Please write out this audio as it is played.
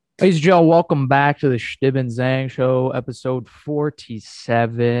Ladies and gentlemen, welcome back to the Stib and Zhang Show, episode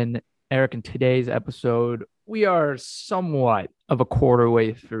 47. Eric, in today's episode, we are somewhat of a quarter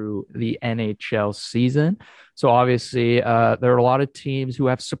way through the NHL season. So obviously, there are a lot of teams who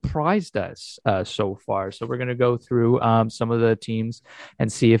have surprised us so far. So we're going to go through some of the teams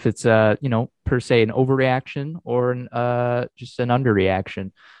and see if it's, per se, an overreaction or just an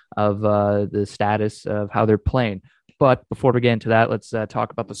underreaction of the status of how they're playing. But before we get into that, let's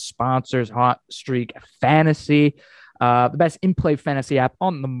talk about the sponsors, Hot Streak Fantasy, the best in-play fantasy app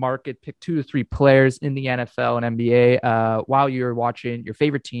on the market. Pick 2 to 3 players in the NFL and NBA while you're watching your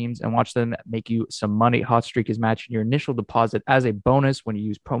favorite teams and watch them make you some money. Hot Streak is matching your initial deposit as a bonus when you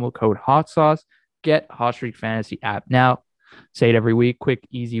use promo code Hot Sauce. Get Hot Streak Fantasy app now. Say it every week. Quick,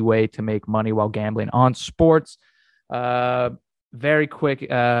 easy way to make money while gambling on sports. Very quick,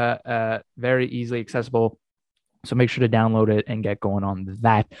 very easily accessible. So make sure to download it and get going on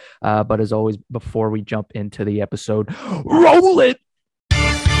that. But as always, before we jump into the episode, roll it.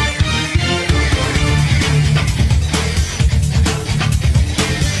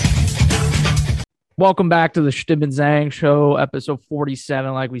 Welcome back to the Stib and Zhang Show, episode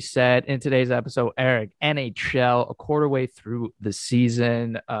 47. Like we said in today's episode, Eric, NHL, a quarter way through the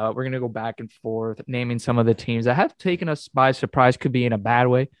season. We're going to go back and forth naming some of the teams that have taken us by surprise. Could be in a bad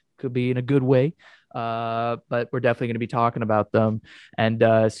way, could be in a good way. But we're definitely going to be talking about them and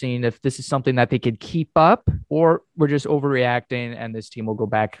seeing if this is something that they could keep up or we're just overreacting and this team will go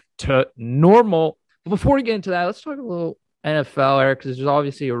back to normal. But before we get into that, let's talk a little NFL, Eric, because there's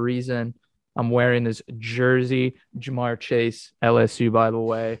obviously a reason I'm wearing this jersey. Ja'Marr Chase, LSU, by the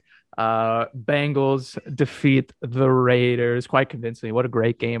way. Bengals defeat the Raiders quite convincingly. What a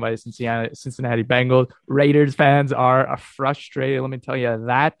great game by the Cincinnati Bengals. Raiders fans are frustrated, let me tell you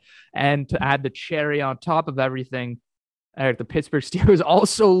that. And to add the cherry on top of everything, Eric, the Pittsburgh Steelers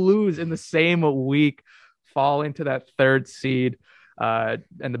also lose in the same week, fall into that third seed, and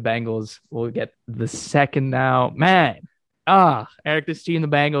the Bengals will get the second now. Man, Eric, this team, the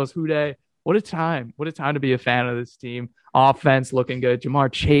Bengals, who dey? What a time. What a time to be a fan of this team. Offense looking good.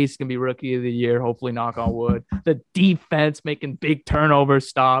 Ja'Marr Chase can be rookie of the year, hopefully, knock on wood. The defense making big turnover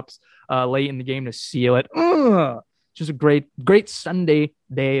stops late in the game to seal it. Just a great Sunday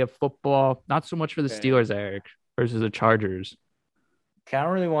day of football. Not so much for the Steelers, Eric, versus the Chargers. I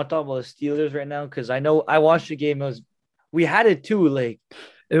don't really want to talk about the Steelers right now because I know I watched the game. We had it too.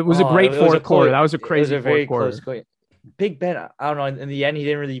 It was a great fourth quarter. That was a crazy fourth quarter. Big Ben, I don't know. In the end, he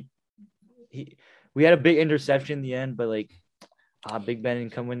didn't really. We had a big interception in the end, but Big Ben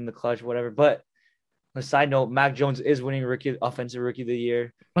didn't come win the clutch, whatever. But on a side note, Mac Jones is winning offensive rookie of the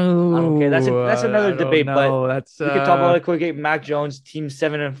year. Oh, I don't care. That's another debate. But we could talk about it quick. Mac Jones, team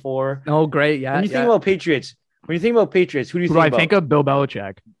 7-4. Oh, great! Yeah. When you think about Patriots, who do you think about? I think of Bill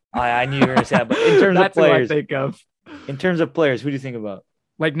Belichick. I knew you were going to say that. But in terms of players, who I think of. In terms of players, who do you think about?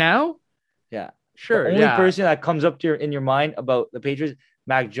 Like now? Yeah, sure. The only person that comes up to in your mind about the Patriots.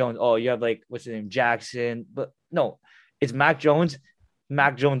 Mac Jones. Oh, you have what's his name? Jackson. But no, it's Mac Jones.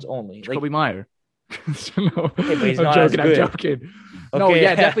 Mac Jones only. Kobe Meyer. No, okay, but he's I'm not joking. as good. I'm joking. Okay. No,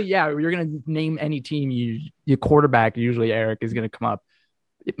 yeah, definitely. Yeah, you're gonna name any team. Your quarterback usually Eric is gonna come up.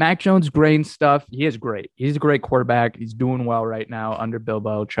 Mac Jones, great stuff. He is great. He's a great quarterback. He's doing well right now under Bill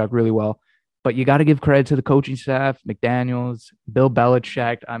Belichick, really well. But you got to give credit to the coaching staff, McDaniels, Bill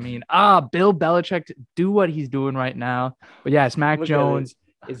Belichick. I mean, Bill Belichick to do what he's doing right now. But yes, Mac Jones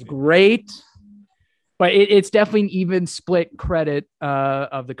is great. But it's definitely an even split credit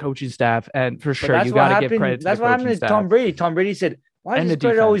of the coaching staff. And for sure, you got to give credit to the coaching staff. That's what happened to Tom Brady. Tom Brady said, why is this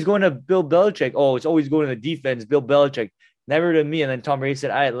credit always going to Bill Belichick? Oh, it's always going to the defense, Bill Belichick. Never to me. And then Tom Brady said,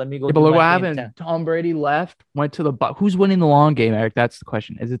 all right, let me go. Yeah, but look what happened. Tom Brady left, went to the – who's winning the long game, Eric? That's the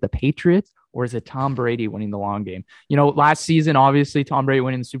question. Is it the Patriots or is it Tom Brady winning the long game? Last season, obviously, Tom Brady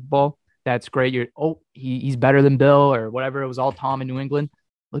winning the Super Bowl. That's great. He's better than Bill or whatever. It was all Tom in New England.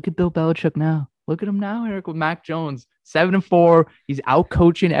 Look at Bill Belichick now. Look at him now, Eric, with Mac Jones. 7-4. He's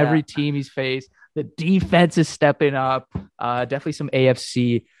out-coaching every team he's faced. The defense is stepping up. Definitely some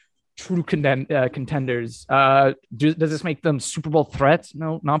AFC true contenders. Does this make them Super Bowl threats?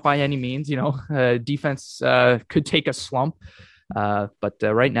 No, not by any means. Defense could take a slump. But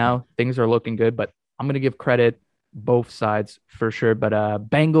right now, things are looking good. But I'm going to give credit both sides for sure. But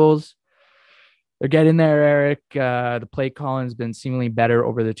Bengals, they're getting there, Eric. The play calling has been seemingly better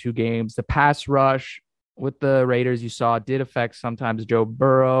over the 2 games. The pass rush with the Raiders, you saw, did affect sometimes Joe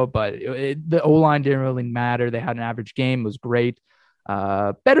Burrow, but the O-line didn't really matter. They had an average game. It was great.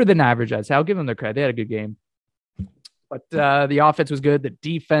 Better than average, I'd say. I'll give them their credit. They had a good game. But the offense was good. The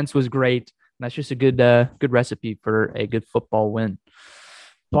defense was great. And that's just a good recipe for a good football win.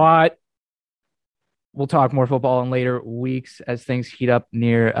 But we'll talk more football in later weeks as things heat up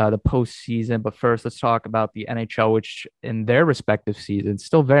near the postseason. But first, let's talk about the NHL, which in their respective seasons,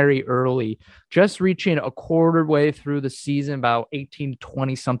 still very early, just reaching a quarter way through the season, about 18,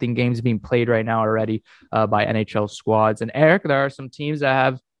 20 something games being played right now already by NHL squads. And Eric, there are some teams that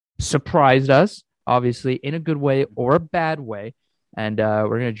have surprised us, obviously, in a good way or a bad way. And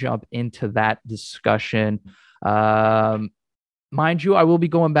we're going to jump into that discussion. Mind you, I will be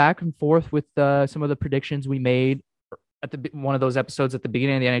going back and forth with some of the predictions we made at one of those episodes at the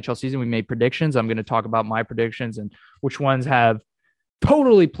beginning of the NHL season. We made predictions. I'm going to talk about my predictions and which ones have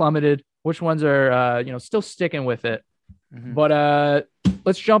totally plummeted, which ones are still sticking with it. Mm-hmm. But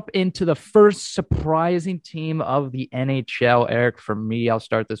let's jump into the first surprising team of the NHL. Eric, for me, I'll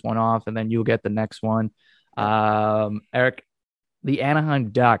start this one off, and then you'll get the next one. Eric, the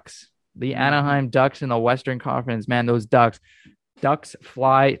Anaheim Ducks. The Anaheim Ducks in the Western Conference, man, those Ducks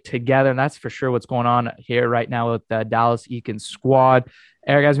fly together, and that's for sure what's going on here right now with the Dallas Eakins squad.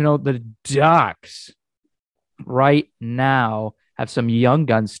 Eric, as we know, the Ducks right now have some young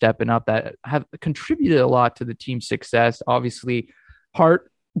guns stepping up that have contributed a lot to the team's success. Obviously,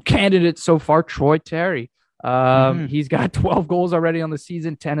 Hart candidate so far, Troy Terry. He's got 12 goals already on the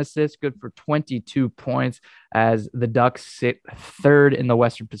season, 10 assists, good for 22 points as the Ducks sit third in the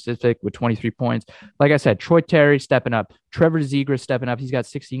Western Pacific with 23 points. Like I said, Troy Terry stepping up, Trevor Zegras stepping up. He's got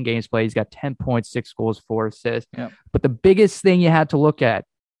 16 games played. He's got 10 points, 6 goals, 4 assists. Yep. But the biggest thing you had to look at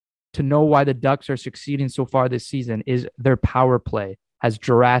to know why the Ducks are succeeding so far this season is their power play has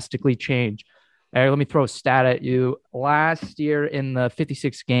drastically changed. Eric, let me throw a stat at you. Last year in the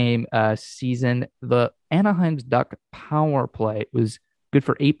 56-game season, the Anaheim's Duck power play was good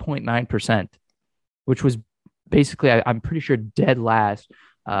for 8.9%, which was basically, I'm pretty sure, dead last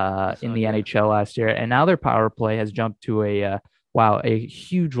in the NHL last year. And now their power play has jumped to a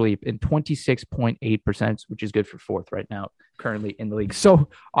huge leap in 26.8%, which is good for fourth right now, currently in the league. So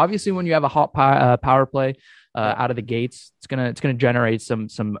obviously, when you have a hot power play out of the gates, it's gonna generate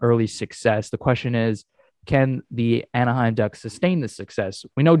some early success. The question is, can the Anaheim Ducks sustain this success?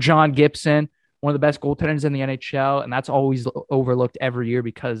 We know John Gibson, one of the best goaltenders in the NHL, and that's always overlooked every year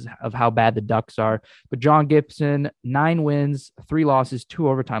because of how bad the Ducks are. But John Gibson, 9 wins, 3 losses, 2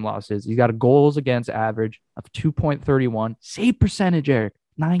 overtime losses. He's got a goals against average of 2.31. Save percentage, Eric,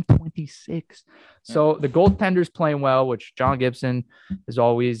 926. So the goaltender's playing well, which John Gibson has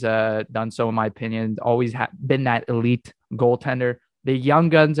always done so, in my opinion, always been that elite goaltender. The young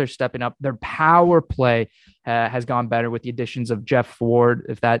guns are stepping up. Their power play has gone better with the additions of Jeff Ford.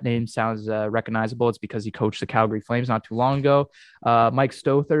 If that name sounds recognizable, it's because he coached the Calgary Flames not too long ago. Mike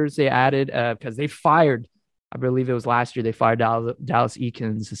Stothers they added because they fired, I believe it was last year, they fired Dallas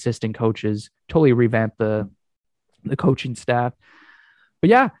Eakins assistant coaches, totally revamped the coaching staff. But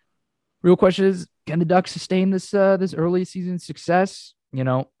yeah, real question is, can the Ducks sustain this early season success?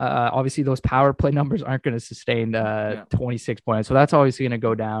 Obviously those power play numbers aren't going to sustain 26 points. So that's obviously going to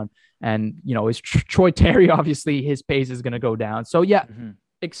go down. And, is Troy Terry, obviously his pace is going to go down. So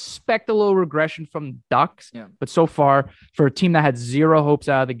expect a little regression from Ducks. Yeah. But so far, for a team that had zero hopes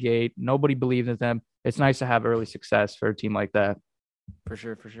out of the gate, nobody believed in them, it's nice to have early success for a team like that. For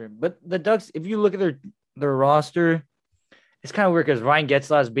sure. But the Ducks, if you look at their roster, it's kind of weird because Ryan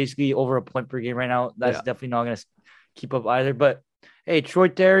Getzlaf is basically over a point per game right now. That's definitely not going to keep up either. But hey, Troy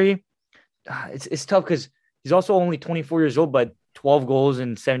Terry, it's tough because he's also only 24 years old, but 12 goals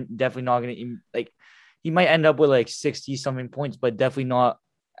and 7, definitely not going to he might end up with 60 something points, but definitely not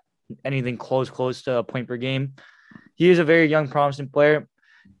anything close to a point per game. He is a very young, promising player.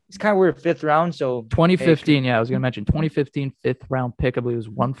 It's kind of weird, 5th round. So 2015, I was going to mention 2015 5th round pick. I believe it was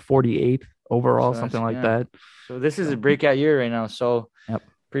 148th overall, something like that. So this is a breakout year right now. So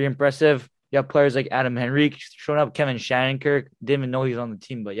pretty impressive. You have players like Adam Henrique showing up. Kevin Shattenkirk, didn't even know he's on the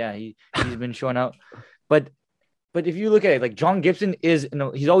team, but he's been showing out. But if you look at it, John Gibson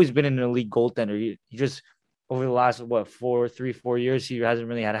he's always been an elite goaltender. He just over the last 4 years, he hasn't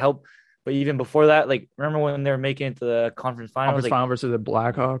really had help. But even before that, remember when they were making it to the conference finals? Conference final versus the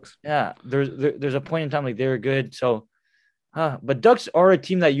Blackhawks. Yeah, there's a point in time they were good. So, but Ducks are a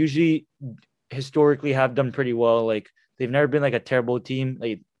team that usually historically have done pretty well. They've never been a terrible team.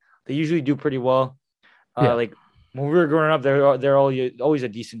 They usually do pretty well. When we were growing up, they're always a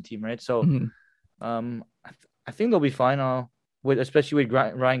decent team, right? So, I think they'll be fine. Especially with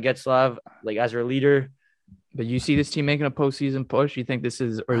Ryan Getzlaf, as their leader. But you see this team making a postseason push? You think this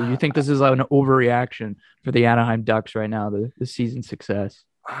is an overreaction for the Anaheim Ducks right now? The season success.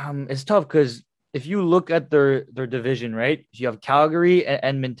 It's tough because if you look at their division, right? You have Calgary and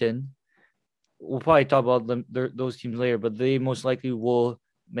Edmonton. We'll probably talk about those teams later, but they most likely will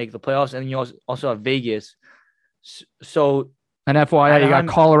make the playoffs, and you also have Vegas. So And FYI, you got Anaheim,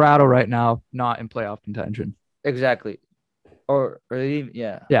 Colorado right now, not in playoff contention. exactly,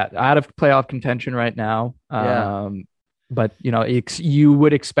 yeah, Yeah, out of playoff contention right now. yeah, But you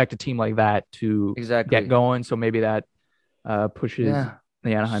would expect a team like that to get exactly, going. So maybe that pushes yeah.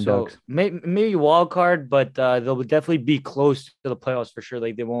 the Anaheim So Ducks. maybe wild card, but they'll definitely be close to the playoffs for sure.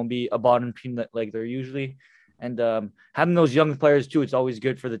 Like they won't be a bottom team that like they're usually. And having those young players too, it's always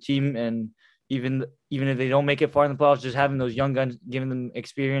good for the team. And even if they don't make it far in the playoffs, just having those young guns, giving them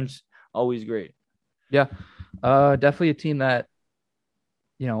experience, always great. Yeah, definitely a team that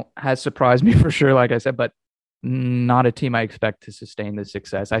has surprised me for sure. Like I said, but not a team I expect to sustain this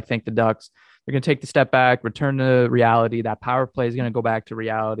success. I think the Ducks they're going to take the step back, return to reality. That power play is going to go back to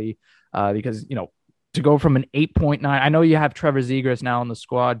reality because to go from an 8.9. I know you have Trevor Zegras now on the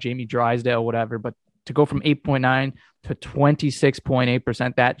squad, Jamie Drysdale, whatever, but to go from 8.9 to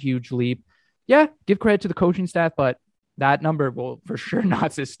 26.8%, that huge leap. Yeah, give credit to the coaching staff, but that number will for sure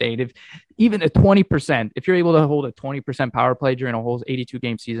not sustain. If even a 20%, if you're able to hold a 20% power play during a whole 82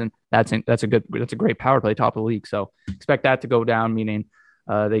 game season, that's a great power play, top of the league. So expect that to go down, meaning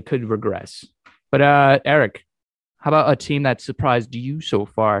they could regress. But Eric, how about a team that surprised you so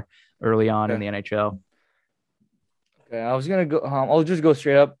far early on in the NHL? Okay, I was gonna go. I'll just go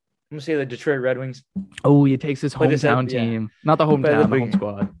straight up. I'm gonna say the Detroit Red Wings. Oh, he takes his hometown team, not the hometown, the home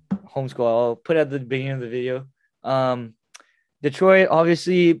squad. Home squad. I'll put it at the beginning of the video. Detroit,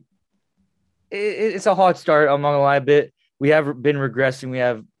 obviously, it's a hot start. I'm not gonna lie a bit. We have been regressing. We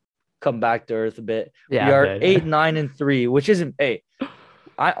have come back to earth a bit. Yeah, we are 8, 9, and 3, which isn't. Hey,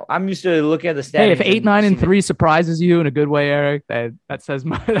 I'm used to looking at the standings. Hey, if 8, 9, and 3 surprises you in a good way, Eric, that says as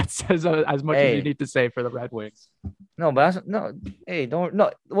much as you need to say for the Red Wings. No, but no. Hey, don't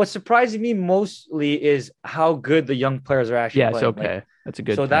no. What's surprising me mostly is how good the young players are actually. Yes, playing. okay, like, that's a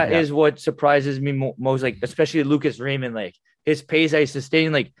good. So that is what surprises me most. Like especially Lucas Raymond, like his pace that he's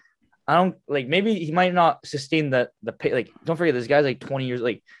sustaining. Like I don't like maybe he might not sustain the pace. Like don't forget this guy's like 20 years.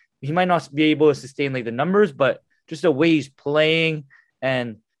 Like he might not be able to sustain like the numbers, but just the way he's playing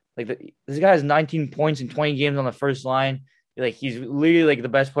and like this guy has 19 points in 20 games on the first line. Like he's literally like the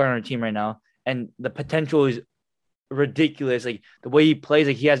best player on our team right now, and the potential is ridiculous. Like the way he plays,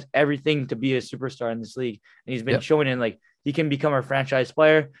 like he has everything to be a superstar in this league, and he's been showing it. Like he can become our franchise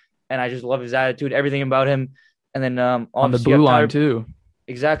player, and I just love his attitude, everything about him. And then on the blue line too,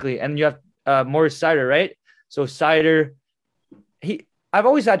 exactly. And you have Moritz Seider, right? So Seider, I've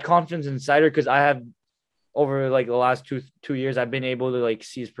always had confidence in Seider because I have over like the last two years, I've been able to like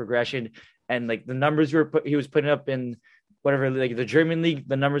see his progression and like the numbers he was putting up in whatever like the German league,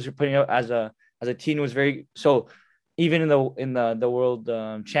 the numbers you're putting up as a teen was very so. Even in the World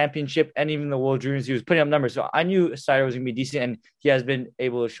Championship and even the World Juniors, he was putting up numbers. So I knew Seider was going to be decent, and he has been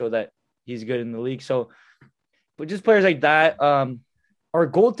able to show that he's good in the league. So, but just players like that, our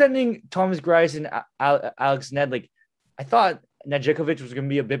goaltending, Thomas Greiss and Alex Ned, like I thought Nedeljkovic was going to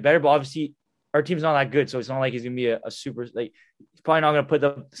be a bit better, but obviously our team's not that good, so it's not like he's going to be a super like he's probably not going to put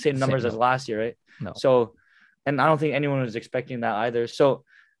the same numbers as last year, right? No. So, and I don't think anyone was expecting that either. So,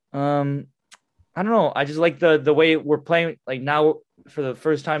 I don't know. I just like the way we're playing. Like now, for the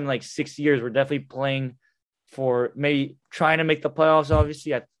first time in like 6 years, we're definitely playing for maybe trying to make the playoffs.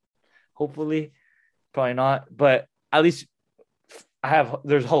 Obviously, hopefully, probably not. But at least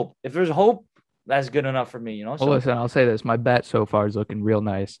there's hope. If there's hope, that's good enough for me. You know. Well, listen, I'll say this: my bet so far is looking real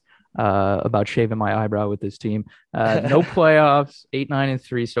nice. About shaving my eyebrow with this team. No playoffs, 8, 9, and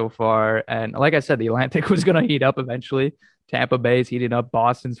 3 so far. And like I said, the Atlantic was going to heat up eventually. Tampa Bay's heating up.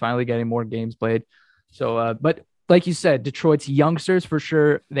 Boston's finally getting more games played. So, but like you said, Detroit's youngsters for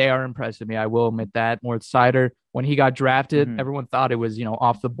sure, they are impressing me. I will admit that. Moritz Seider, when he got drafted, everyone thought it was,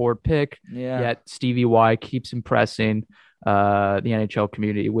 off the board pick. Yeah. Yet Stevie Y keeps impressing the NHL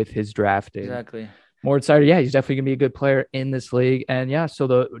community with his drafting. Exactly. Moritz Seider, yeah, he's definitely going to be a good player in this league. And yeah, so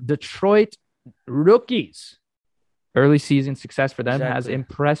the Detroit rookies, early season success for them has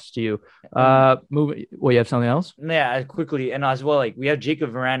impressed you. You have something else? Yeah, quickly. And as well, like we have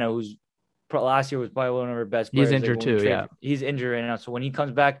Jacob Verana, who's last year was probably one of our best players. He's injured too, yeah. He's injured right now. So when he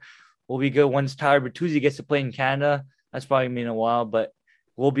comes back, we'll be good. Once Tyler Bertuzzi gets to play in Canada, that's probably going to be in a while, but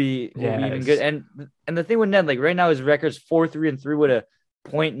we'll be even good. And the thing with Ned, like right now, his record's 4-3-3 with a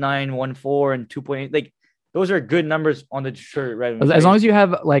 .914 and 2.8. Like those are good numbers on the Detroit Red Wings. As long as you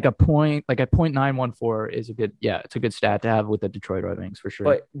have like a .914 is it's a good stat to have with the Detroit Red Wings for sure.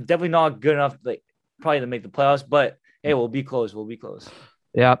 But definitely not good enough, like probably to make the playoffs. But hey, we'll be close.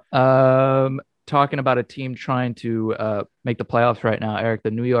 Yeah. Talking about a team trying to make the playoffs right now, Eric. The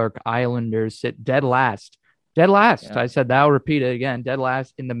New York Islanders sit dead last Dead last. Yeah. I said that. I'll repeat it again. Dead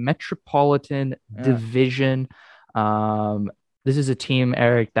last in the Metropolitan Yeah. Division. Um, this is a team,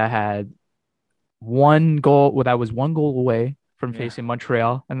 Eric, that had one goal. Well, that was one goal away from Yeah. facing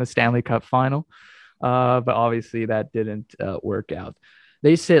Montreal in the Stanley Cup final. But obviously that didn't work out.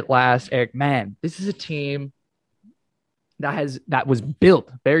 They sit last, Eric. Man, this is a team that was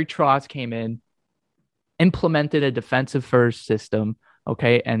built. Barry Trotz came in, implemented a defensive first system.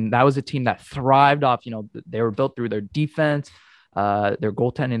 Okay. And that was a team that thrived off, they were built through their defense, their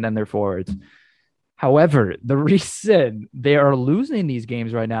goaltending, and their forwards. However, the reason they are losing these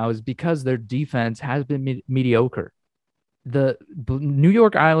games right now is because their defense has been mediocre. The New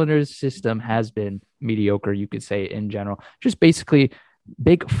York Islanders system has been mediocre, you could say, in general. Just basically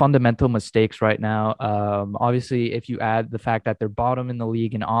big fundamental mistakes right now. Obviously, if you add the fact that they're bottom in the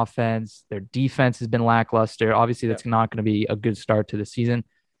league in offense, their defense has been lackluster. Obviously, that's not going to be a good start to the season.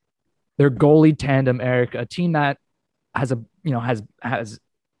 Their goalie tandem, Eric, a team that has has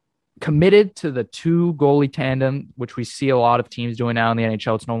committed to the two goalie tandem, which we see a lot of teams doing now in the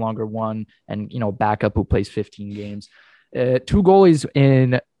NHL. It's no longer one and backup who plays 15 games. Two goalies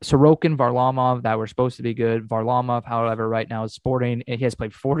in Sorokin, Varlamov that were supposed to be good. Varlamov, however, right now is sporting. He has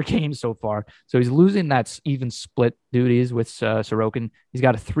played 4 games so far, so he's losing that even split duties with Sorokin. He's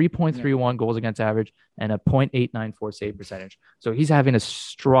got a 3.31 goals against average and a .894 save percentage. So he's having a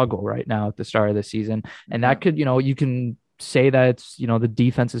struggle right now at the start of the season, and that could, you can say that it's the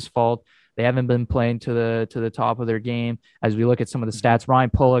defense's fault. They haven't been playing to the top of their game. As we look at some of the stats, Ryan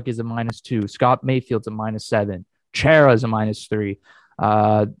Pulock is a -2. Scott Mayfield's a -7. Chara is a -3.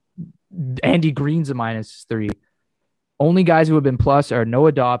 Andy Green's a -3. Only guys who have been plus are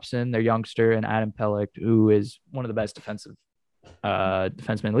Noah Dobson, their youngster, and Adam Pelech, who is one of the best defensive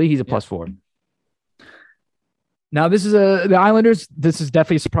defensemen in the league. He's a +4. Now, this is the Islanders. This is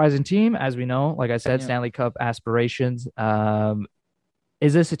definitely a surprising team, as we know. Like I said, Stanley Cup aspirations.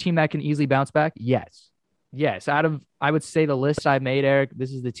 Is this a team that can easily bounce back? Yes. Out of, I would say, the list I made, Eric,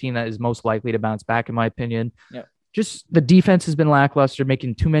 this is the team that is most likely to bounce back, in my opinion. Yep. Just the defense has been lackluster,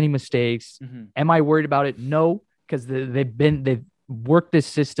 making too many mistakes. Mm-hmm. Am I worried about it? No, because they've worked this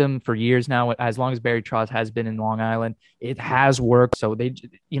system for years now. As long as Barry Trotz has been in Long Island, it has worked. So I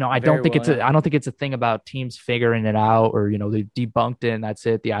don't think I don't think it's a thing about teams figuring it out or they debunked it and that's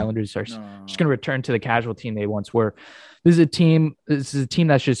it. The Islanders are just going to return to the casual team they once were. This is a team that's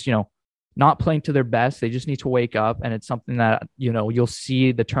just not playing to their best. They just need to wake up, and it's something that you'll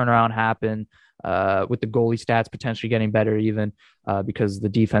see the turnaround happen with the goalie stats potentially getting better even because the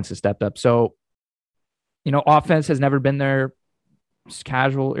defense has stepped up. So offense has never been their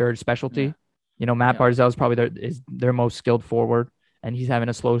casual or specialty. Matt Barzal is probably their most skilled forward, and he's having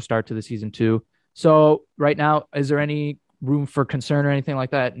a slow start to the season too. So right now, is there any room for concern or anything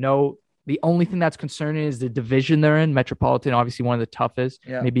like that? No. The only thing that's concerning is the division they're in. Metropolitan, obviously one of the toughest,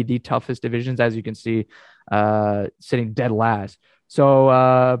 maybe the toughest divisions, as you can see, sitting dead last.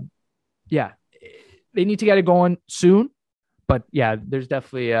 So, they need to get it going soon. But, there's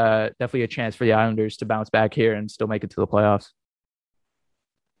definitely a chance for the Islanders to bounce back here and still make it to the playoffs.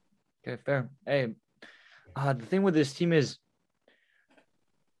 Okay, fair. Hey, the thing with this team is,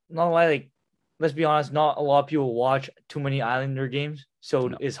 not like, let's be honest, not a lot of people watch too many Islander games.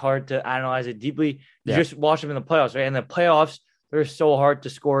 So it's hard to analyze it deeply. You just watch them in the playoffs, right? And the playoffs, they're so hard to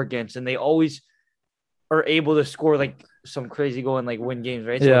score against, and they always are able to score like some crazy goal and like win games,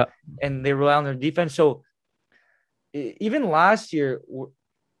 right? So, and they rely on their defense. So even last year,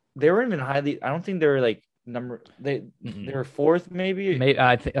 they weren't even highly. I don't think they were like they were 4th, maybe.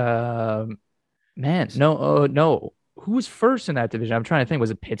 I think. No. Who was first in that division? I'm trying to think. Was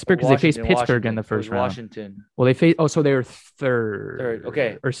it Pittsburgh? Because they faced Pittsburgh in the first round. Washington. Well, they faced. Oh, so they were third. Third.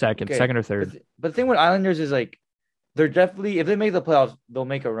 Okay. Or second. Okay. Second or third. But the thing with Islanders is like they're definitely, if they make the playoffs, they'll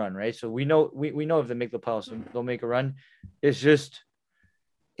make a run, right? So we know if they make the playoffs, they'll make a run. It's just,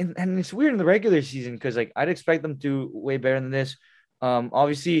 and it's weird in the regular season because like I'd expect them to way better than this.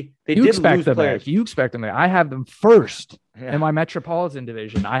 Obviously they did lose players. You expect them. I have them first in my Metropolitan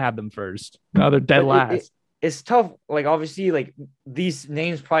division. I have them first. No, they're dead last. It's tough. Like obviously, like these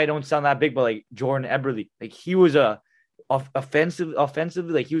names probably don't sound that big, but like Jordan Eberle, like he was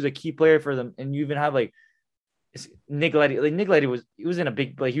offensively, like he was a key player for them. And you even have like Nick Leddy. Like Nick Leddy was in a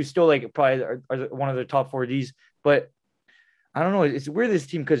big, like he was still like probably one of the top 4Ds. But I don't know. It's weird this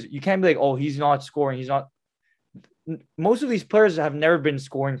team because you can't be like, oh, he's not scoring. He's not. Most of these players have never been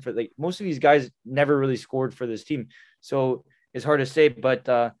scoring for like most of these guys never really scored for this team. So it's hard to say, but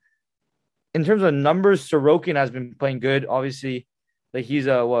in terms of numbers, Sorokin has been playing good. Obviously, like he's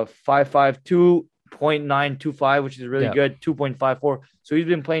a 5.52, .925, which is really good. 2.54. So he's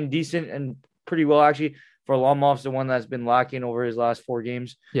been playing decent and pretty well actually. Varlamov's the one that's been lacking over his last 4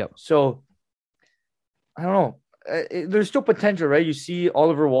 games. Yep. So I don't know. There's still potential, right? You see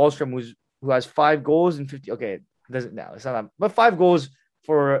Oliver Wahlstrom, who has 5 goals and 50. Okay, it doesn't now. It's not that, but 5 goals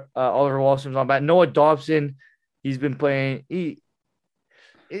for Oliver Wahlstrom's not bad. Noah Dobson, he's been playing.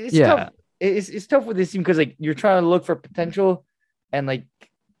 It's tough. It's tough with this team because like you're trying to look for potential, and like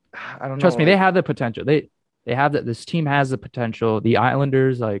I don't know. Trust me, they have the potential. They have that. This team has the potential. The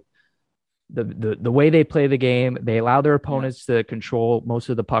Islanders, like the way they play the game, they allow their opponents to control most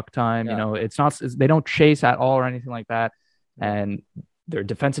of the puck time. Yeah. You know, they don't chase at all or anything like that. And their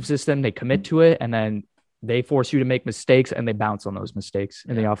defensive system, they commit to it, and then they force you to make mistakes, and they bounce on those mistakes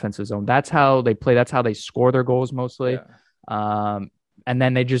in the offensive zone. That's how they play. That's how they score their goals mostly. Yeah. And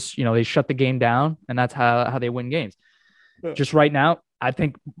then they just, they shut the game down, and that's how they win games. Yeah. Just right now, I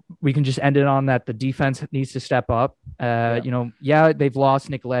think we can just end it on that. The defense needs to step up. They've lost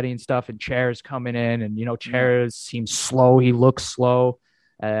Nicoletti and stuff, and Chair's coming in, and Chair seems slow. He looks slow,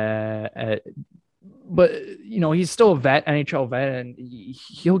 but he's still a vet, NHL vet, and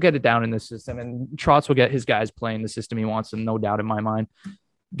he'll get it down in the system. And Trotz will get his guys playing the system he wants them, no doubt in my mind.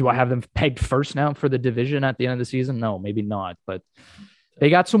 Do I have them pegged first now for the division at the end of the season? No, maybe not, but they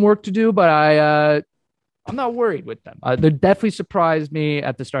got some work to do. But I'm not worried with them. They definitely surprised me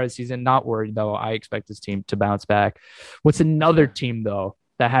at the start of the season. Not worried, though. I expect this team to bounce back. What's another team, though,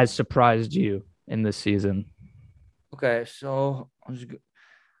 that has surprised you in this season? Okay, so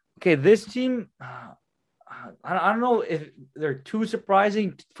this team, I don't know if they're too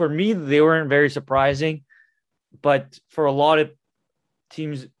surprising. For me, they weren't very surprising, but for a lot of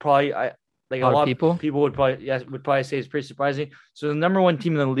teams, probably a lot of people would probably say it's pretty surprising. So the number 1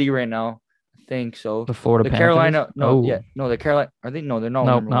 team in the league right now, I think so. The Florida Panthers? Carolina. The Carolina. Are they? No, they're not.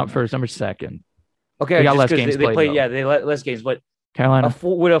 No, not first. Number 2nd. Okay, they got less games they played. Play, yeah, they let less games, but Carolina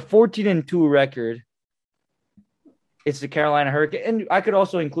with a 14-2 record, it's the Carolina Hurricanes, and I could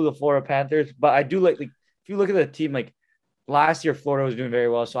also include the Florida Panthers. But I do like if you look at the team, like last year, Florida was doing very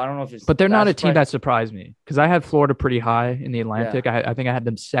well. So I don't know if it's. But they're not a team that surprised me because I had Florida pretty high in the Atlantic. Yeah. I think I had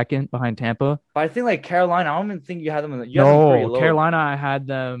them 2nd behind Tampa. But I think like Carolina, I don't even think you had them. No, Carolina, I had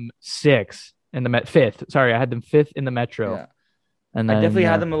them 6th in the 5th. Sorry, I had them 5th in the Metro. Yeah. And then, I definitely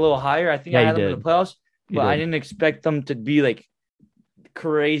had them a little higher. I think I had them in the playoffs, but I didn't expect them to be like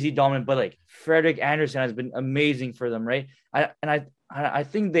crazy dominant. But like Frederik Andersen has been amazing for them, right? I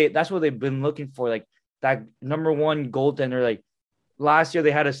think that's what they've been looking for, like that number 1 goaltender. Like last year,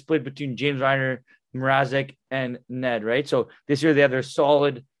 they had a split between James Reiner, Mrazek, and Ned, right? So this year they have their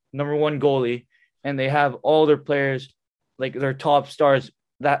solid number 1 goalie, and they have all their players, like their top stars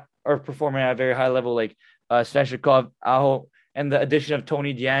that are performing at a very high level, like Svechnikov, Aho, and the addition of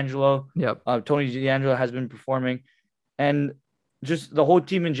Tony DeAngelo. Yep. Tony DeAngelo has been performing, and just the whole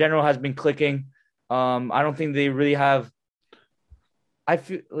team in general has been clicking. I don't think they really have. I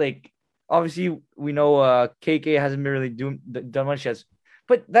feel like obviously we know KK hasn't been really done much yet,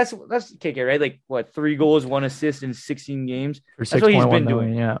 but that's KK, right? Like what, 3 goals, 1 assist in 16 games. That's what he's been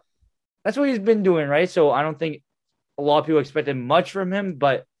doing. Yeah, that's what he's been doing, right? So I don't think a lot of people expected much from him,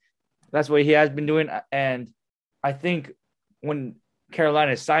 but that's what he has been doing. And I think when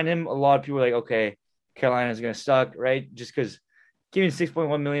Carolina signed him, a lot of people were like, okay, Carolina is going to suck, right? Just because giving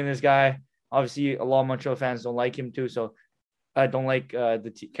 $6.1 million to this guy, obviously a lot of Montreal fans don't like him too. So I don't like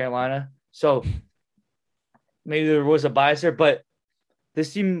Carolina. So maybe there was a bias there, but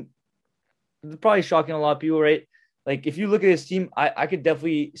this team is probably shocking a lot of people, right? Like if you look at this team, I could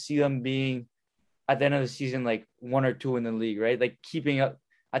definitely see them being at the end of the season, like 1 or 2 in the league, right? Like keeping up.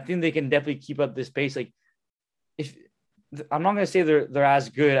 I think they can definitely keep up this pace. Like if I'm not going to say they're as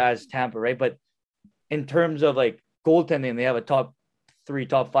good as Tampa, right? But in terms of like goaltending, they have a top 3,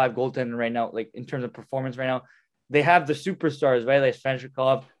 top 5 goaltending right now. Like in terms of performance right now, they have the superstars, right? Like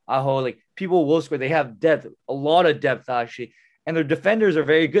Svechnikov, Aho, like people will score. They have depth, a lot of depth actually. And their defenders are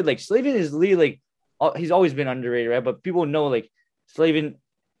very good. Like Slavin is like, he's always been underrated, right? But people know like Slavin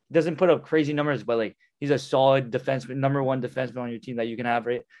doesn't put up crazy numbers, but like he's a solid defenseman, number 1 defenseman on your team that you can have,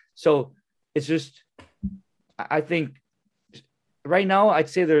 right? So it's just, I think right now I'd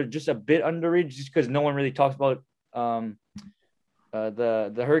say they're just a bit underrated just because no one really talks about the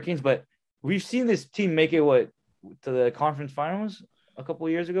Hurricanes. But we've seen this team make it to the conference finals a couple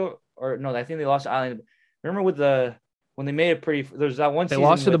of years ago, or no, I think they lost to Island. Remember when they made it pretty? There's that one. They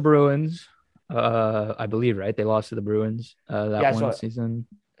lost to the Bruins, I believe, right? They lost to the Bruins season.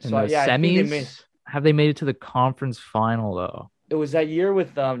 In the semis. Have they made it to the conference final though? It was that year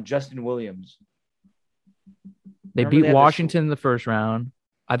with Justin Williams. They beat Washington in the first round.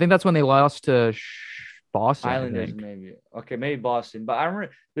 I think that's when they lost to Boston, I Islanders, think. maybe. Okay, maybe Boston. But I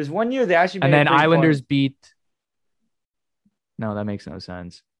remember there's one year they actually And made it then pretty Islanders far. beat. No, that makes no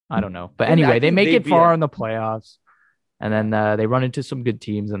sense. I don't know. But I anyway, they think make they it beat far them. in the playoffs, and then they run into some good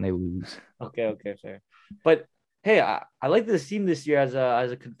teams and they lose. Okay, fair. But hey, I like this team this year as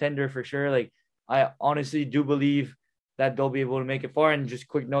a contender for sure. Like I honestly do believe that they'll be able to make it far. And just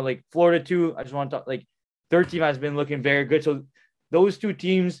quick note, like Florida too. I just want to talk, like their team has been looking very good. So those two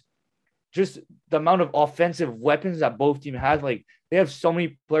teams, just the amount of offensive weapons that both teams have, like they have so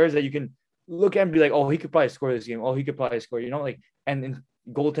many players that you can look at and be like, oh, he could probably score this game. Oh, he could probably score. Like and in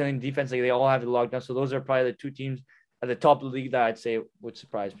goaltending defense, like they all have it locked down. So those are probably the two teams at the top of the league that I'd say would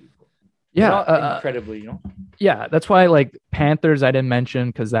surprise people. Yeah, not incredibly, Yeah, that's why like Panthers I didn't mention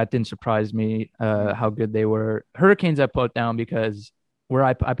because that didn't surprise me how good they were. Hurricanes I put down because where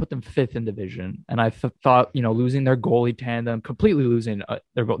I put them fifth in division, and I thought losing their goalie tandem, completely losing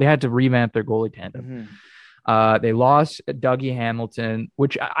their goal, they had to revamp their goalie tandem. They lost Dougie Hamilton,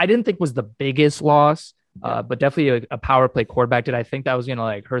 which I didn't think was the biggest loss, but definitely a power play quarterback. Did I think that was gonna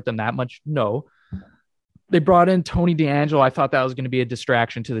like hurt them that much? No. They brought in Tony DeAngelo. I thought that was going to be a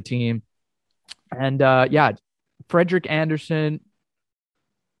distraction to the team. And Frederick Anderson,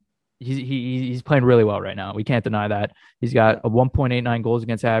 he's playing really well right now. We can't deny that. He's got a 1.89 goals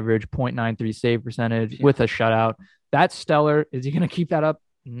against average, 0.93 save percentage with a shutout. That's stellar. Is he going to keep that up?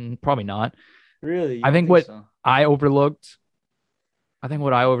 Probably not. Really? I think what I overlooked, a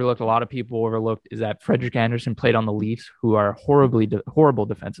lot of people overlooked, is that Frederick Anderson played on the Leafs, who are horrible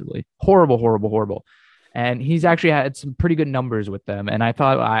defensively. Horrible. And he's actually had some pretty good numbers with them. And I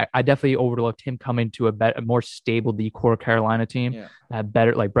thought I definitely overlooked him coming to a more stable decor Carolina team. Had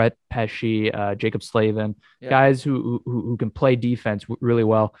better, like Brett Pesce, Jacob Slavin, guys who can play defense really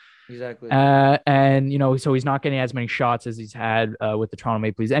well. Exactly. And so he's not getting as many shots as he's had with the Toronto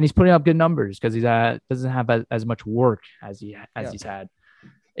Maple Leafs, and he's putting up good numbers because he's doesn't have as much work as he's had.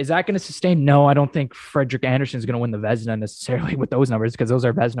 Is that going to sustain? No, I don't think Frederick Anderson is going to win the Vezina necessarily with those numbers because those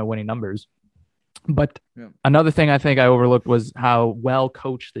are Vezina winning numbers. But another thing I think I overlooked was how well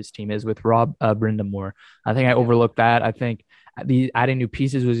coached this team is with Rob Brind'Amour. I think I overlooked that. I think adding new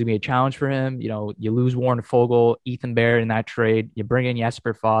pieces was going to be a challenge for him. You lose Warren Fogle, Ethan Bear in that trade. You bring in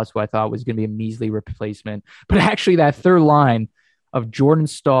Jesper Foss, who I thought was going to be a measly replacement. But actually, that third line of Jordan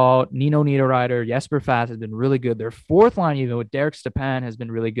Staal, Nino Niederreiter, Jesper Foss has been really good. Their fourth line, even with Derek Stepan, has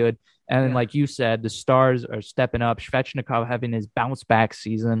been really good. And like you said, the stars are stepping up. Svechnikov having his bounce back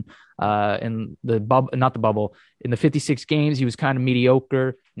season in the bubble, not the bubble. In the 56 games, he was kind of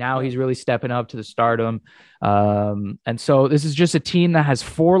mediocre. Now he's really stepping up to the stardom. And so this is just a team that has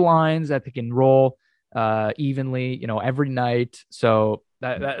four lines that they can roll evenly, every night. So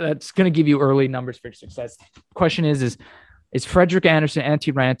that's going to give you early numbers for success. The question is Frederick Anderson,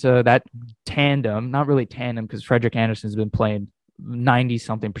 Antti Raanta, that tandem, not really tandem because Frederick Anderson has been playing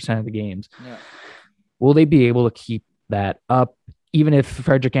 90-something% of the games. Will they be able to keep that up? Even if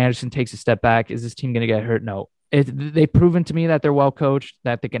Frederick Anderson takes a step back, is this team going to get hurt? No. They've proven to me that they're well coached,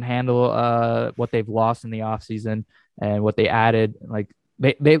 that they can handle what they've lost in the offseason and what they added. Like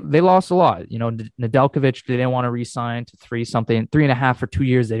they lost a lot. Nedeljkovic, they didn't want to re-sign to 3.5 for 2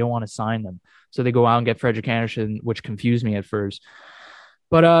 years. They don't want to sign them. So they go out and get Frederick Anderson, which confused me at first.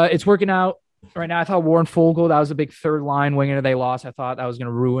 But it's working out right now. I thought Warren Fogle, that was a big third line winger they lost. I thought that was going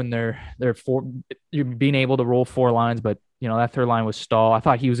to ruin their being able to roll four lines. But, that third line was Staal. I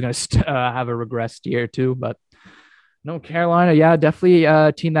thought he was going to have a regressed year too. But no, Carolina, definitely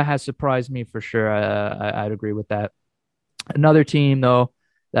a team that has surprised me for sure. I'd agree with that. Another team, though,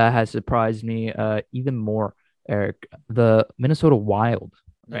 that has surprised me even more, Eric, the Minnesota Wild.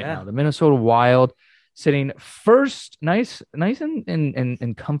 Right now, the Minnesota Wild sitting first, nice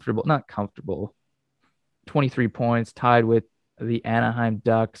and comfortable, not comfortable, 23 points, tied with the Anaheim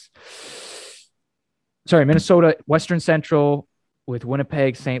Ducks. Sorry, Minnesota, Western Central with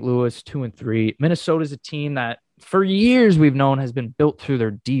Winnipeg, St. Louis, 2 and 3. Minnesota's a team that for years we've known has been built through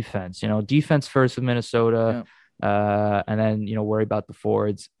their defense. Defense first with Minnesota, and then worry about the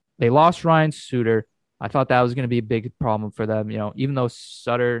forwards. They lost Ryan Suter. I thought that was going to be a big problem for them. Even though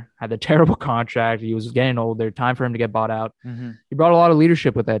Sutter had a terrible contract, he was getting older, time for him to get bought out. He brought a lot of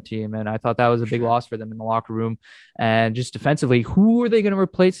leadership with that team, and I thought that was a big loss for them in the locker room. And just defensively, who are they going to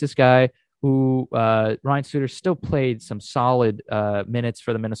replace this guy who Ryan Suter still played some solid minutes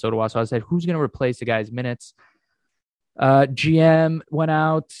for the Minnesota Wild? So I said, who's going to replace the guy's minutes? GM went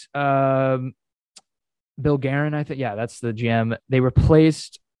out. Bill Guerin, I think. Yeah, that's the GM. They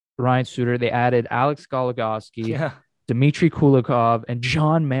replaced Ryan Suter. They added Alex Goligoski, Dmitry Kulikov, and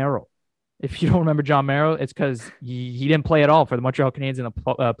John Merrill. If you don't remember John Merrill, it's because he didn't play at all for the Montreal Canadiens in the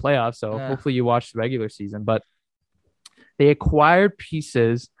playoffs. So hopefully you watched the regular season. But they acquired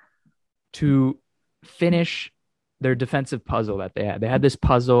pieces to finish their defensive puzzle that they had. They had this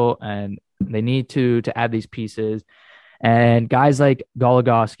puzzle, and they need to add these pieces. And guys like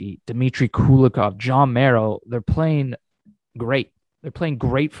Goligoski, Dmitry Kulikov, John Merrill, they're playing great. They're playing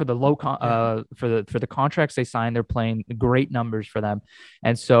great for the for the contracts they signed. They're playing great numbers for them,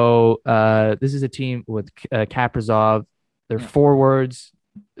 and so this is a team with Kaprizov. Their forwards,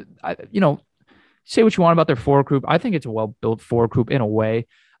 say what you want about their forward group. I think it's a well-built forward group in a way.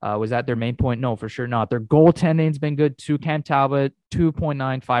 Was that their main point? No, for sure not. Their goaltending's been good too. Cam Talbot,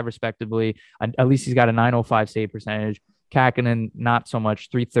 2.95 respectively. At least he's got a 905 save percentage. Kakinen, not so much,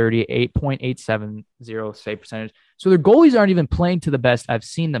 330, 8.870 save percentage. So their goalies aren't even playing to the best I've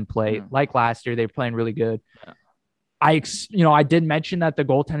seen them play. Like last year, they're playing really good. I did mention that the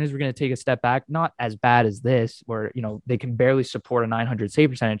goaltenders were going to take a step back, not as bad as this, where, they can barely support a 900 save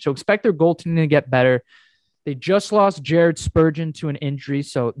percentage. So expect their goaltending to get better. They just lost Jared Spurgeon to an injury,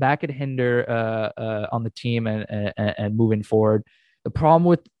 so that could hinder on the team and moving forward. The problem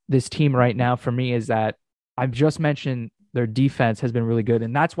with this team right now for me is that I've just mentioned their defense has been really good,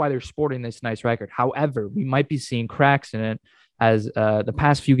 and that's why they're sporting this nice record. However, we might be seeing cracks in it as the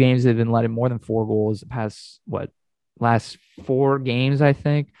past few games they've been letting more than 4 goals. The past, last 4 games, I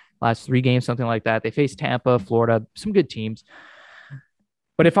think, last 3 games, something like that. They faced Tampa, Florida, some good teams.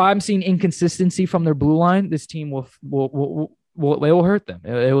 But if I'm seeing inconsistency from their blue line, this team will hurt them.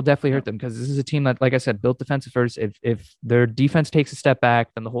 It will definitely hurt them because this is a team that, like I said, built defensive first. If their defense takes a step back,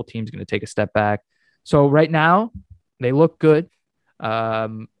 then the whole team's going to take a step back. So right now, they look good.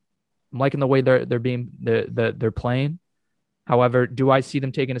 I'm liking the way they're playing. However, do I see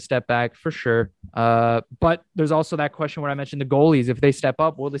them taking a step back? For sure. But there's also that question where I mentioned the goalies. If they step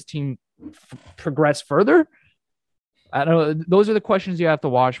up, will this team progress further? I don't know. Those are the questions you have to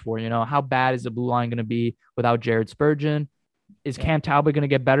watch for. How bad is the blue line going to be without Jared Spurgeon? Is Cam Talbot going to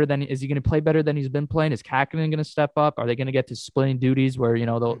get better than? Is he going to play better than he's been playing? Is Kakinen going to step up? Are they going to get to splitting duties where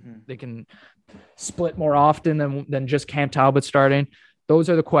they can split more often than just Cam Talbot starting? Those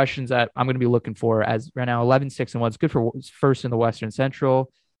are the questions that I'm going to be looking for. As right now, 11-6-1. It's good for first in the Western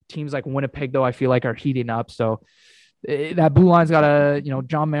Central. Teams like Winnipeg, though, I feel like are heating up. So that blue line's got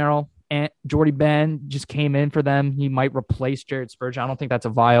John Merrill. And Jordy Ben just came in for them. He might replace Jared Spurgeon. I don't think that's a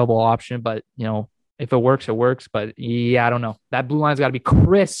viable option, but if it works, it works. But yeah, I don't know. That blue line's got to be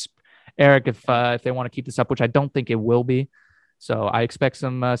crisp, Eric, if they want to keep this up, which I don't think it will be. So I expect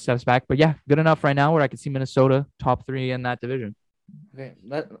some steps back. But yeah, good enough right now where I can see Minnesota top 3 in that division. Okay,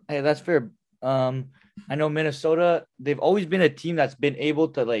 that's fair. I know Minnesota. They've always been a team that's been able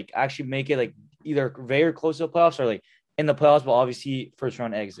to actually make it either very close to the playoffs or in the playoffs, but obviously first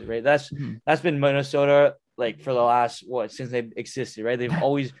round exit, right? That's been Minnesota for the last since they've existed, right? They've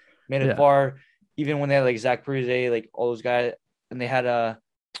always made it far, even when they had Zach Parise, all those guys, and they had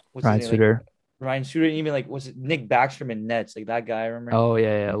Ryan Suter, and even was it Nick Backstrom in nets, that guy? I remember. Oh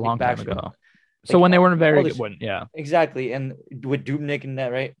yeah, a long time ago. So when they weren't very good, exactly, and with Dubnyk and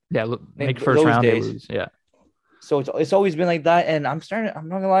net, right? Yeah, make first round days. They lose, yeah. So it's always been like that, and I'm not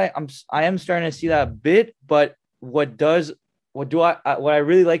gonna lie, I am starting to see that a bit, but what I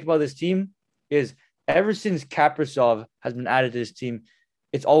really like about this team is ever since Kaprizov has been added to this team,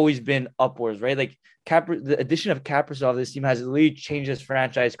 it's always been upwards, right? The addition of Kaprizov, this team has really changed this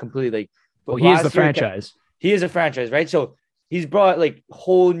franchise completely. He is the franchise. He is a franchise, right? So he's brought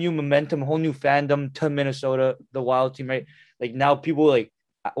whole new momentum, whole new fandom to Minnesota, the Wild team, right? Now people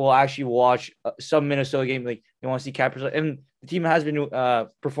will actually watch some Minnesota game. They want to see Kaprizov, and the team has been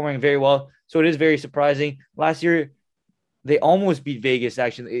performing very well. So it is very surprising. Last year, they almost beat Vegas,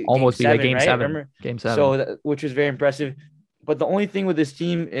 actually. Almost beat Game 7. Remember? Game 7. So which was very impressive. But the only thing with this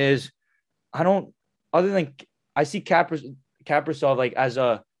team is I see Kaprizov as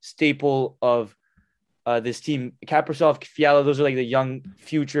a staple of this team. Kaprizov, Fiala, those are the young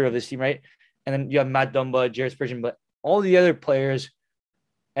future of this team, right? And then you have Matt Dumba, Jared Spurgeon, but all the other players,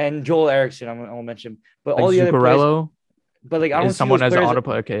 and Joel Eriksson, I'll mention, but all the Zuccarello, other players. But I don't someone as an auto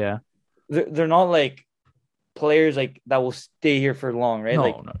player. Okay, yeah. They're not players that will stay here for long, right?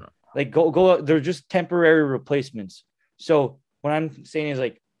 No. Go. They're just temporary replacements. So what I'm saying is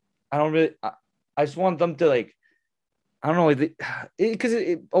I don't really. I just want them to I don't know, because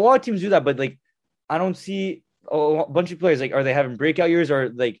a lot of teams do that, but I don't see a bunch of players are they having breakout years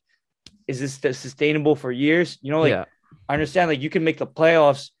or is this sustainable for years? I understand you can make the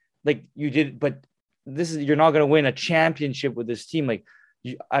playoffs you did, but you're not going to win a championship with this team.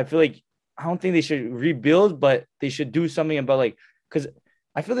 I feel I don't think they should rebuild, but they should do something about because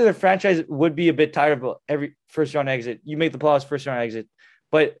I feel that their franchise would be a bit tired of every first round exit. You make the playoffs, first round exit,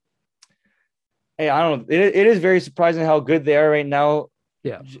 but hey, I don't know. It is very surprising how good they are right now.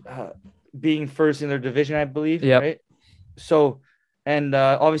 Yeah, being first in their division, I believe. Yep. Right. So, and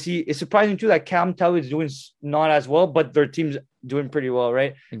obviously, it's surprising too that Cam Talley is doing not as well, but their team's doing pretty well,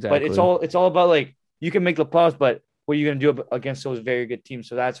 right? exactly. But it's all about like you can make the playoffs, but what are you gonna do against those very good teams?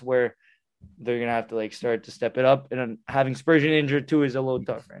 So that's where they're gonna have to like start to step it up. And then having Spurgeon injured too is a little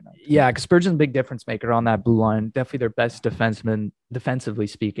tough right now. Yeah, because Spurgeon's a big difference maker on that blue line. Definitely their best defenseman, defensively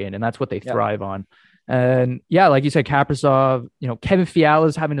speaking, and that's what they thrive on. And yeah, like you said, Kaprizov, Kevin Fiala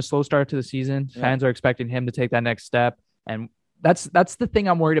is having a slow start to the season. Yeah. Fans are expecting him to take that next step. And that's the thing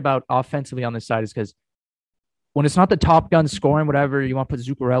I'm worried about offensively on this side is because when it's not the top gun scoring, whatever, you want to put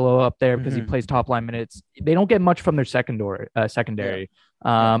Zuccarello up there because he plays top line minutes. They don't get much from their secondary.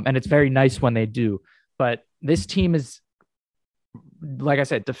 And it's very nice when they do. But this team is, like I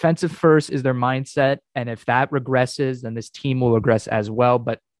said, defensive first is their mindset. And if that regresses, then this team will regress as well.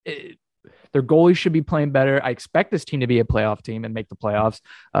 But their goalies should be playing better. I expect this team to be a playoff team and make the playoffs,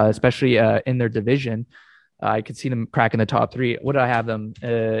 especially in their division. I could see them cracking the top three. What did I have them?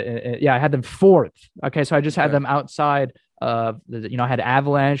 I had them fourth. Okay, so I just had them outside of, I had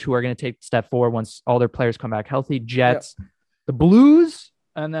Avalanche, who are going to take a step forward once all their players come back healthy. Jets, the Blues,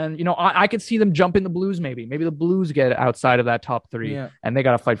 and then, I could see them jumping the Blues maybe. Maybe the Blues get outside of that top three, and they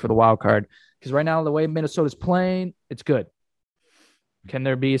got to fight for the wild card. Because right now, the way Minnesota's playing, it's good. Can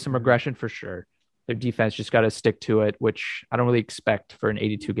there be some regression? For sure. Their defense just got to stick to it, which I don't really expect for an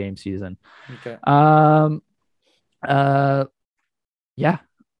 82-game season. Okay.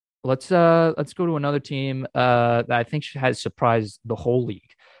 Let's go to another team that I think has surprised the whole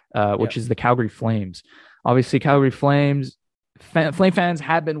league, which is the Calgary Flames. Obviously, Calgary Flames, Flame fans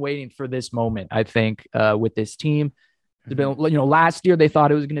have been waiting for this moment, I think, with this team. Been, last year they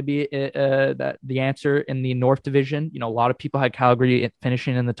thought it was going to be the answer in the North Division. A lot of people had Calgary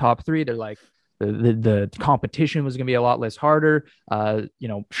finishing in the top three. They're like, the competition was going to be a lot less harder.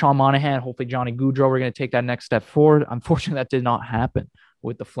 Sean Monahan, hopefully Johnny Gaudreau were going to take that next step forward. Unfortunately, that did not happen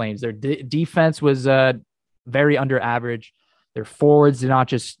with the Flames. Their defense was very under average. Their forwards did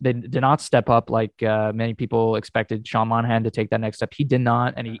not step up like many people expected Sean Monahan to take that next step. He did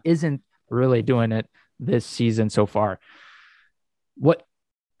not, and he isn't really doing it this season so far. What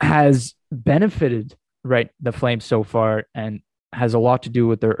has benefited the Flames so far and has a lot to do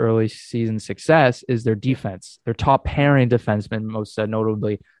with their early season success is their defense, their top pairing defenseman, most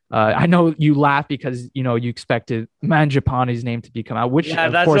notably. I know you laugh because you expected Mangiapane's name to become out, which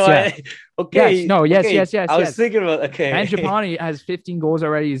of course, okay. Yes. I was thinking about Mangiapane has 15 goals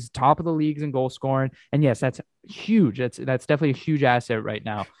already. He's top of the leagues in goal scoring, and yes, that's huge. That's definitely a huge asset right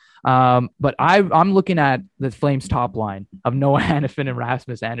now. But I'm looking at the Flames top line of Noah Hanifin and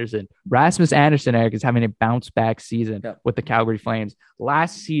Rasmus Andersson. Rasmus Andersson, Eric, is having a bounce back season with the Calgary Flames.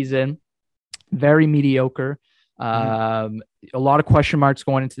 Last season, very mediocre. A lot of question marks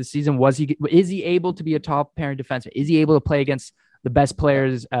going into the season. Is he able to be a top pairing defenseman? Is he able to play against the best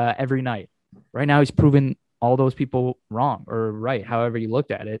players every night? Right now, he's proven all those people wrong or right, however you looked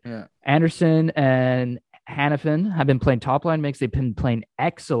at it. Yeah. Andersson and Hanifin have been playing top line mix. They've been playing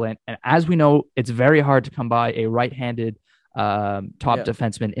excellent. And as we know, it's very hard to come by a right-handed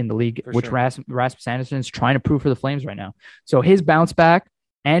defenseman in the league, which Rasmus Andersson is trying to prove for the Flames right now. So his bounce back,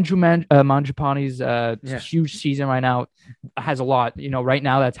 Andrew Mangiapane's huge season right now has a lot. Right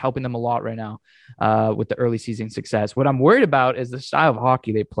now that's helping them a lot right now with the early season success. What I'm worried about is the style of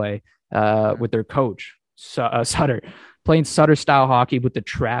hockey they play with their coach, Sutter. Playing Sutter style hockey with the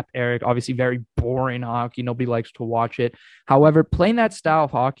trap, Eric, obviously very boring hockey. Nobody likes to watch it. However, playing that style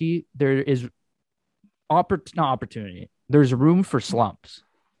of hockey, there is not opportunity. There's room for slumps.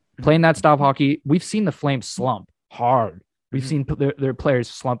 Playing that style of hockey, we've seen the Flames slump hard. We've seen their players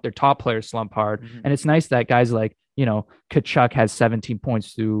slump, their top players slump hard. And it's nice that guys like, Tkachuk has 17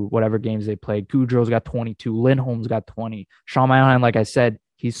 points through whatever games they played. Gaudreau's got 22. Lindholm's got 20. Sean Monahan, like I said,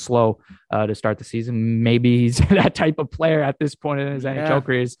 he's slow to start the season. Maybe he's that type of player at this point in his NHL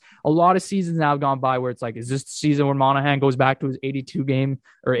career. A lot of seasons now have gone by where it's like, is this the season where Monahan goes back to his 82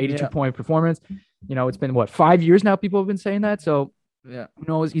 point performance? It's been 5 years now people have been saying that. So who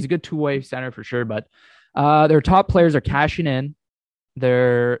knows? He's a good two-way center for sure. But their top players are cashing in.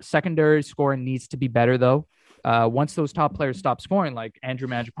 Their secondary scoring needs to be better though. Once those top players stop scoring, like Andrew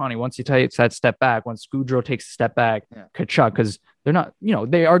Mangiapane, once he takes that step back, once Gaudreau takes a step back, Tkachuk, because they're not,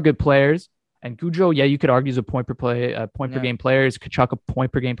 they are good players. And Gaudreau, you could argue is a point per game player. Is Tkachuk a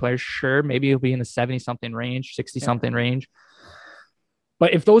point per game player? Sure, maybe he'll be in the 70-something range, 60-something range.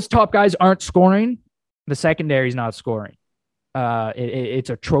 But if those top guys aren't scoring, the secondary is not scoring. it's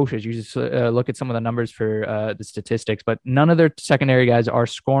atrocious. You just look at some of the numbers for the statistics, but none of their secondary guys are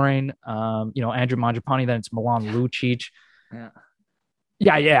scoring. Andrew Mangiapane, then it's Milan Lucic. Yeah.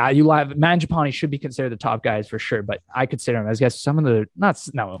 Yeah. You live Mangiapane should be considered the top guys for sure, but I consider him as some of the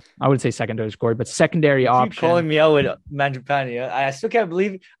I would say secondary scorer, but secondary option. Keep calling me out with Mangiapane. I still can't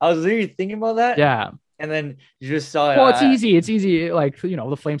believe I was literally thinking about that. Yeah. And then you just saw it. Well, it's easy. It's easy, like,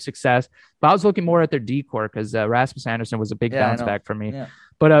 the Flames' success. But I was looking more at their decor because Rasmus Anderson was a big bounce back for me. Yeah.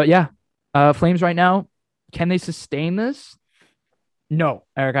 But, Flames right now, can they sustain this? No,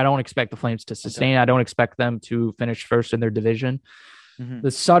 Eric, I don't expect the Flames to sustain. I don't expect them to finish first in their division. Mm-hmm.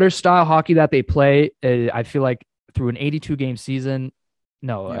 The Sutter style hockey that they play, I feel like through an 82-game season,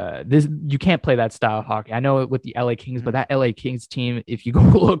 you can't play that style of hockey. I know with the LA Kings, but that LA Kings team, if you go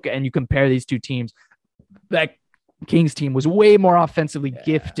look and you compare these two teams, that Kings team was way more offensively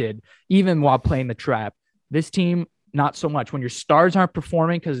gifted, even while playing the trap. This team, not so much. When your stars aren't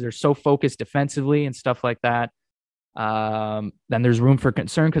performing because they're so focused defensively and stuff like that, then there's room for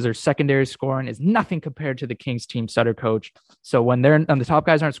concern because their secondary scoring is nothing compared to the Kings team Sutter coach. So when the top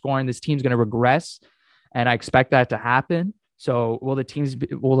guys aren't scoring, this team's going to regress, and I expect that to happen. So will the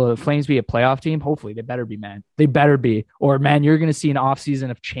Flames be a playoff team? Hopefully, they better be, man. They better be. Or, man, you're going to see an offseason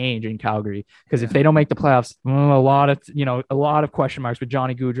of change in Calgary because if they don't make the playoffs, a lot of question marks with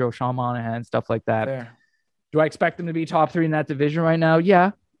Johnny Gaudreau, Sean Monahan, stuff like that. Fair. Do I expect them to be top 3 in that division right now?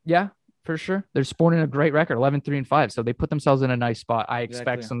 Yeah, for sure. They're sporting a great record, 11-3-5. So they put themselves in a nice spot. I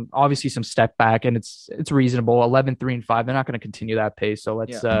expect some step back, and it's reasonable. 11-3-5. They're not going to continue that pace. So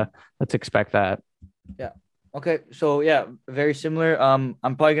let's expect that. Yeah. Okay, so very similar. I'm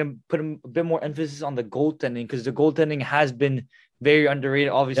probably gonna put a bit more emphasis on the goaltending because the goaltending has been very underrated.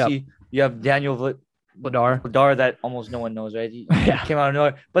 Obviously, you have Daniel Vladar that almost no one knows, right? He came out of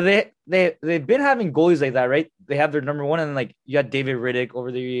nowhere, but they've been having goalies like that, right? They have their number one, and like you had David Riddick over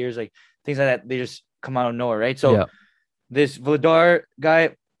the years, like things like that. They just come out of nowhere, right? So this Vladar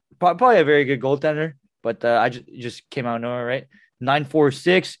guy, probably a very good goaltender, but I just came out of nowhere, right?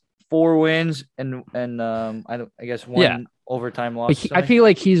 9.46. 4 wins and I guess 1 overtime loss. I feel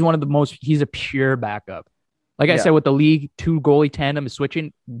like he's he's a pure backup. Like I said, with the league 2 goalie tandem is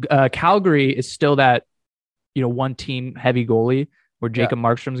switching. Calgary is still that, one team heavy goalie where Jacob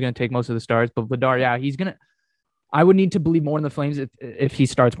Markstrom is going to take most of the starts. But Vladar, he's going to, I would need to believe more in the Flames if he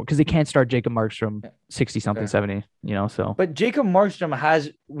starts more because they can't start Jacob Markstrom 60 something, 70, so. But Jacob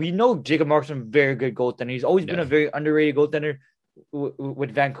Markstrom we know Jacob Markstrom, very good goaltender. He's always been a very underrated goaltender.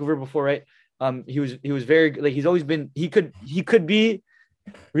 With Vancouver before, right? He was very like he's always been. He could be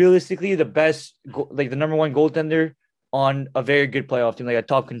realistically the best, like the number 1 goaltender on a very good playoff team, like a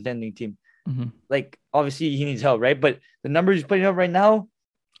top contending team. Mm-hmm. Like obviously he needs help, right? But the numbers he's putting up right now,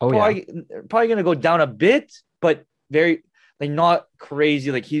 probably gonna go down a bit, but very like not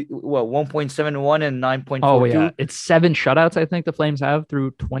crazy. Like 1.71 and 9.42. Oh yeah, it's 7 shutouts. I think the Flames have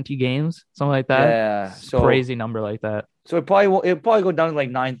through 20 games, something like that. Yeah, so crazy number like that. So it probably go down to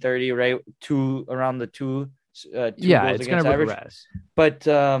like 9.30, right? 2 around the 2. It's gonna regress. But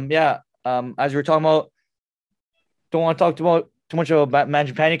as we were talking about, don't want to talk too much about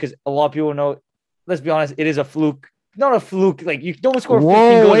Mangiapane because a lot of people know. Let's be honest, it is a fluke. Not a fluke. Like you don't score 15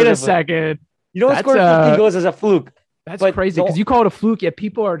 goals. Wait a second. You don't score 15 goals as a fluke. That's crazy because you call it a fluke, yet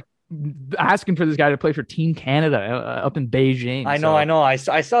people are asking for this guy to play for Team Canada up in Beijing. I know. I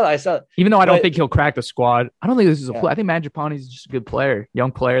saw. Even though I don't think he'll crack the squad, I don't think this is a fluke. I think Mangiapane is just a good player,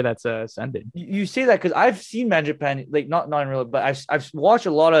 young player that's ascended. You say that because I've seen Mangiapane, like not in real, but I've watched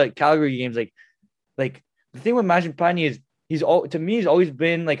a lot of Calgary games. Like the thing with Mangiapane is he's always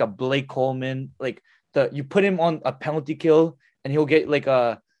been like a Blake Coleman. Like you put him on a penalty kill and he'll get like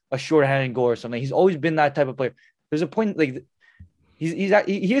a shorthanded goal or something. He's always been that type of player. There's a point like.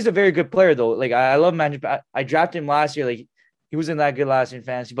 He is a very good player though. Like I love Mangiapane. I drafted him last year. Like he wasn't that good last year in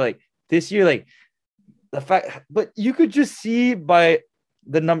fantasy, but like this year, like the fact. But you could just see by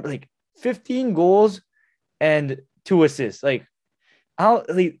the number, like 15 goals and 2 assists. Like how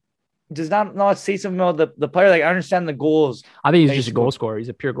does that not say something about the player? Like I understand the goals. I think he's just a goal scorer. He's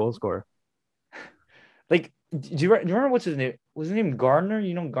a pure goal scorer. Like do you remember what's his name? Was his name Gardner?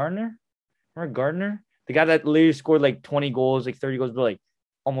 You know Gardner? Remember Gardner? The guy that literally scored like 20 goals, like 30 goals, but like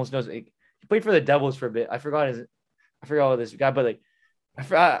almost knows. Like, he played for the Devils for a bit. I forgot this guy, but like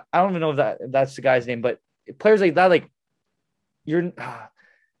I don't even know if that's the guy's name. But players like that, like to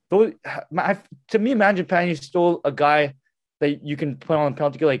me, Mangiapane is still a guy that you can put on a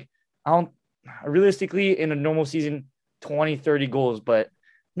penalty kill. Like realistically in a normal season, 20, 30 goals, but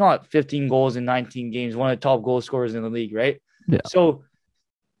not 15 goals in 19 games. One of the top goal scorers in the league, right? Yeah. So,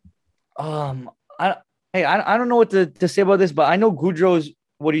 Hey, I don't know what to say about this, but I know Goudreau's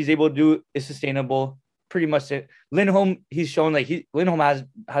what he's able to do is sustainable. Pretty much it. Lindholm, he's shown like Lindholm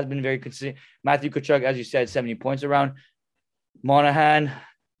has been very consistent. Matthew Tkachuk, as you said, 70 points around. Monahan,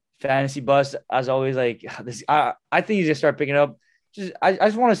 fantasy bust as always. Like this, I think he's gonna start picking up. I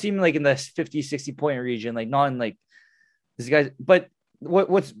just want to see him like in the 50, 60 point region, like not in like this guy's. But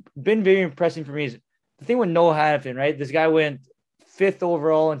what's been very impressive for me is the thing with Noah Hannafin, right? This guy went fifth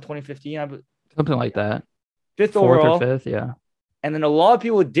overall in 2015. Something like that. Fifth Fourth overall, or fifth, yeah. and then a lot of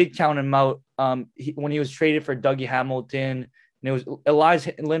people did count him out. When he was traded for Dougie Hamilton, and it was Elias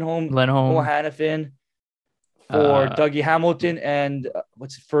Lindholm, Noah Hannafin for Dougie Hamilton, and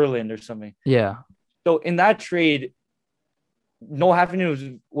what's it, Ferland or something. Yeah. So in that trade, Noah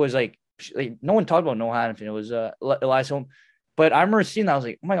Hannafin was like no one talked about Noah Hannafin. It was Elias Lindholm. But I remember seeing that. I was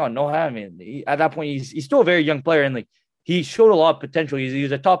like, oh my God, Noah Hannafin. At that point, he's still a very young player, and like he showed a lot of potential. He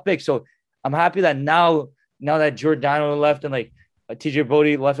was a top pick. So I'm happy that now that Giordano left and like TJ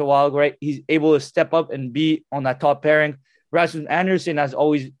Brody left a while ago, right? He's able to step up and be on that top pairing. Rasmus Anderson has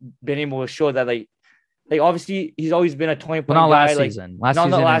always been able to show that like obviously he's always been a 20 point guy. Last season. Last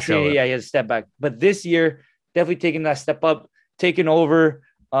season, yeah, he has a step back. But this year, definitely taking that step up, taking over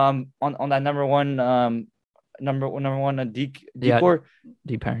on that number one decor.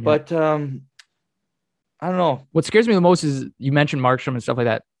 Deep pairing. But I don't know. What scares me the most is you mentioned Markstrom and stuff like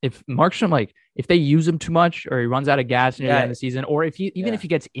that. If Markstrom, like, if they use him too much or he runs out of gas near the end of the season, or if he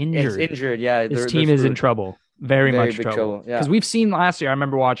gets injured, his team is in trouble. Very much trouble. Because we've seen last year, I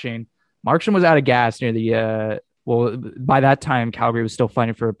remember watching, Markstrom was out of gas near the by that time, Calgary was still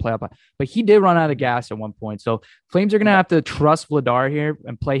fighting for a playoff, but he did run out of gas at one point. So Flames are going to have to trust Vladar here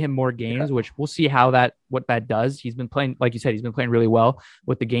and play him more games, which we'll see what that does. He's been playing, like you said, he's been playing really well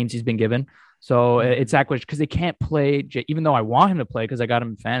with the games he's been given. So it's that question because they can't play, even though I want him to play because I got him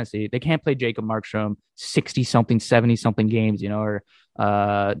in fantasy, they can't play Jacob Markstrom 60-something, 70-something games, or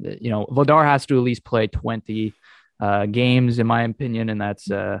Vladar has to at least play 20 games, in my opinion. And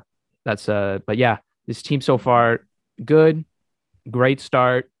but yeah, this team so far, good, great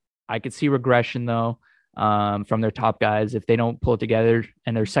start. I could see regression though from their top guys. If they don't pull it together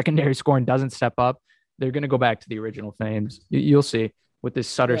and their secondary scoring doesn't step up, they're going to go back to the original Flames. You'll see. With this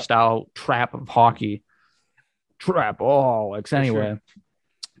Sutter style trap of hockey. Anyway.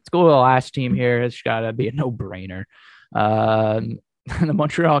 Let's go to the last team here. It's got to be a no-brainer. The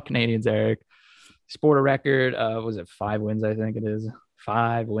Montreal Canadiens, Eric. Sport a record of, was it 5 wins, I think it is.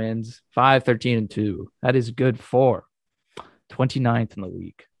 5 wins. 5-13-2. That is good for 29th in the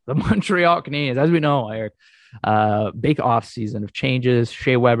league. The Montreal Canadiens, as we know, Eric, big offseason of changes.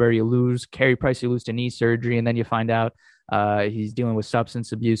 Shea Weber, you lose. Carey Price, you lose to knee surgery, and then you find out he's dealing with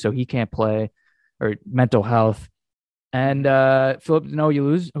substance abuse, so he can't play, or mental health. And Philip Deneau, you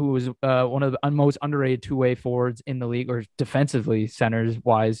lose, who was one of the most underrated two-way forwards in the league, or defensively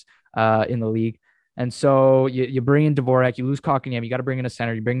centers-wise in the league. And so you bring in Dvorak, you lose Kotkaniemi, you got to bring in a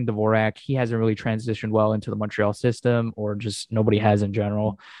center, you bring in Dvorak. He hasn't really transitioned well into the Montreal system, or just nobody has in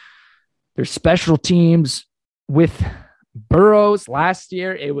general. There's special teams with Burrows last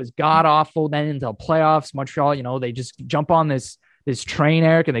year. It was god awful. Then into the playoffs, Montreal, they just jump on this train,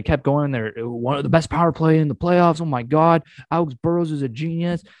 Eric, and they kept going. They're one of the best power play in the playoffs. Oh my God, Alex Burrows is a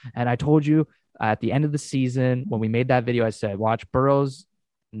genius. And I told you at the end of the season when we made that video, I said, watch Burrows.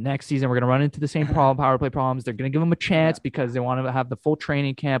 Next season, we're going to run into the same power play problems. They're going to give him a chance because they want to have the full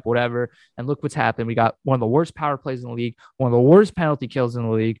training camp, whatever. And look what's happened. We got one of the worst power plays in the league, one of the worst penalty kills in the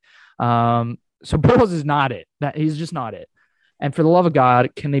league. So Burrows is not it. He's just not it. And for the love of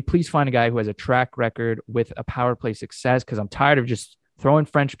God, can they please find a guy who has a track record with a power play success? Because I'm tired of just throwing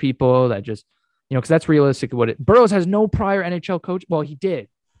French people that just, because that's realistic. Burrows has no prior NHL coach. Well, he did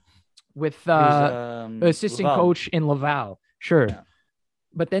with assistant coach in Laval. Sure. Yeah.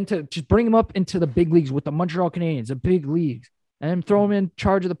 But then to just bring him up into the big leagues with the Montreal Canadiens, the big leagues, and throw him in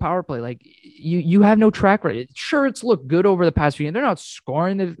charge of the power play. Like you have no track record. Sure, it's looked good over the past few years. They're not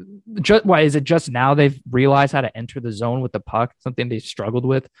scoring. Why is it just now they've realized how to enter the zone with the puck? Something they struggled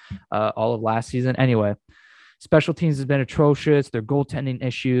with all of last season. Anyway, special teams has been atrocious. Their goaltending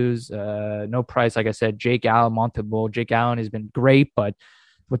issues. No Price, like I said. Jake Allen, Montembeault. Jake Allen has been great, but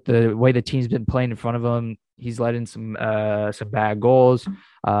with the way the team's been playing in front of him, he's let in some bad goals.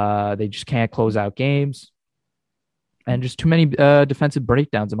 They just can't close out games. And just too many defensive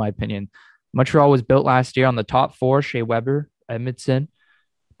breakdowns, in my opinion. Montreal was built last year on the top 4, Shea Weber, Edmondson,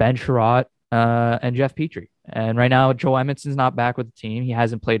 Ben Sherratt, and Jeff Petrie. And right now, Joel Edmondson's not back with the team. He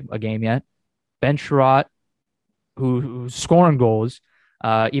hasn't played a game yet. Ben Sherratt, who's scoring goals,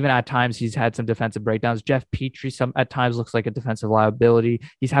 Even at times, he's had some defensive breakdowns. Jeff Petrie at times looks like a defensive liability.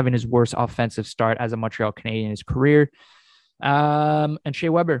 He's having his worst offensive start as a Montreal Canadian in his career. And Shea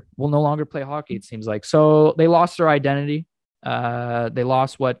Weber will no longer play hockey, it seems like. So they lost their identity. They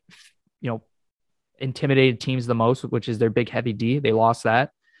lost what, intimidated teams the most, which is their big heavy D. They lost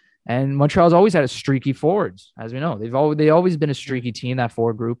that. And Montreal's always had a streaky forwards, as we know. They've always been a streaky team, that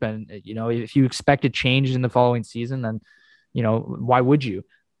forward group. And, if you expect a change in the following season, then, why would you?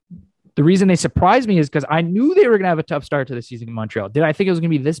 The reason they surprised me is because I knew they were going to have a tough start to the season in Montreal. Did I think it was going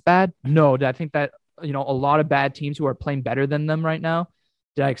to be this bad? No. Did I think that, a lot of bad teams who are playing better than them right now?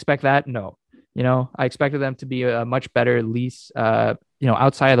 Did I expect that? No. I expected them to be a much better, at least,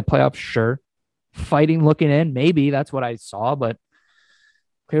 outside of the playoffs. Sure. Fighting, looking in, maybe that's what I saw, but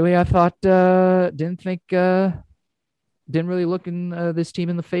clearly I thought, didn't really look in this team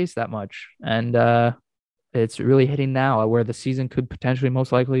in the face that much. And it's really hitting now where the season could potentially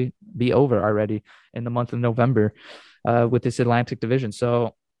most likely be over already in the month of November with this Atlantic division.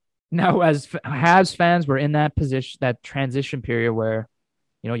 So now as Habs fans, we're in that position, that transition period where,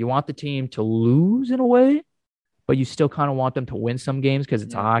 you want the team to lose in a way, but you still kind of want them to win some games because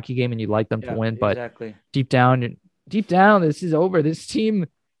it's a hockey game and you'd like them to win. But exactly. deep down, this is over. This team,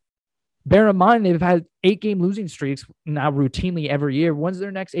 bear in mind, they've had 8-game losing streaks now routinely every year. When's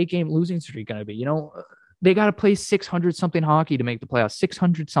their next 8-game losing streak going to be? They got to play 600 something hockey to make the playoffs.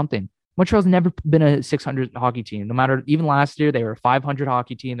 600 something. Montreal's never been a 600 hockey team. No matter, even last year, they were a 500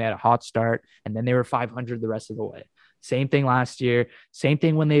 hockey team. They had a hot start, and then they were 500 the rest of the way. Same thing last year. Same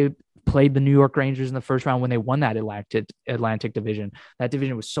thing when they played the New York Rangers in the first round when they won that Atlantic division. That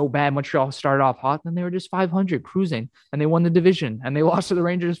division was so bad. Montreal started off hot, then they were just 500 cruising, and they won the division, and they lost to the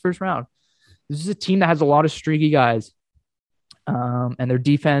Rangers first round. This is a team that has a lot of streaky guys. And their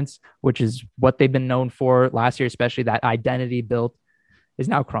defense, which is what they've been known for last year, especially that identity built, is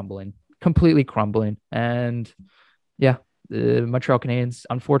now crumbling, completely crumbling. And the Montreal Canadiens,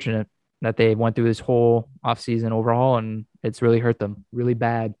 unfortunate that they went through this whole offseason overhaul, and it's really hurt them really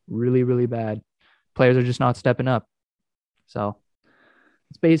bad, really, really bad. Players are just not stepping up. So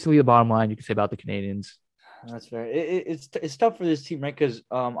it's basically the bottom line you can say about the Canadiens. That's fair. It's tough for this team, right? Because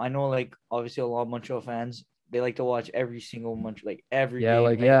I know, like, obviously a lot of Montreal fans, they like to watch every single Montreal, like every game,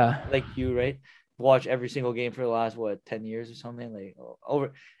 like you, right? Watch every single game for the last 10 years or something, like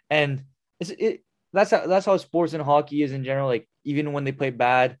over. And that's how sports and hockey is in general. Like, even when they play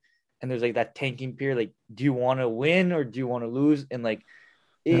bad and there's like that tanking period, like, do you want to win or do you want to lose? And like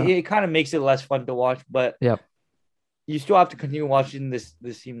it kind of makes it less fun to watch, but you still have to continue watching this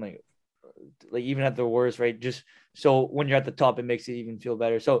team, like even at their worst, right? Just so when you're at the top, it makes it even feel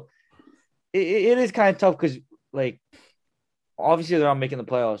better. So it is kind of tough because, like, obviously they're not making the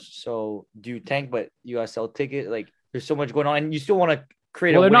playoffs. So do you tank, but you gotta sell ticket? Like, there's so much going on, and you still want to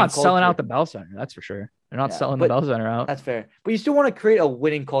create. Well, they're not selling out the Bell Center. That's for sure. They're not selling the Bell Center out. That's fair. But you still want to create a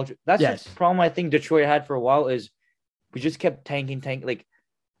winning culture. That's the problem I think Detroit had for a while is we just kept tanking. Like,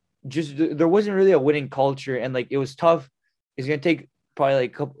 just there wasn't really a winning culture, and like it was tough. It's gonna take probably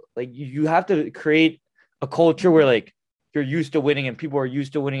like a couple. Like you have to create a culture where like you're used to winning and people are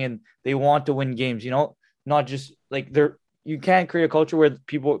used to winning and they want to win games. Not just like you can't create a culture where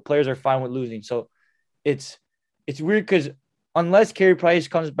players are fine with losing. So it's weird because unless Carey Price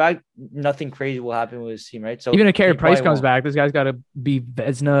comes back, nothing crazy will happen with his team, right? So even if Carey Price comes back, this guy's got to be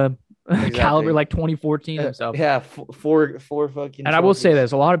Vezina caliber, like 2014 himself. Yeah, four fucking. And I will say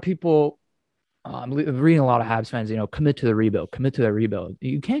this: a lot of people, I'm reading a lot of Habs fans, commit to the rebuild. Commit to the rebuild.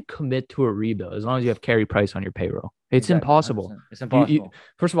 You can't commit to a rebuild as long as you have Carey Price on your payroll. It's impossible. 100%. It's impossible.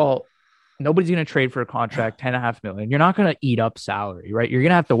 First of all, nobody's going to trade for a contract, $10.5 million. You're not going to eat up salary, right? You're going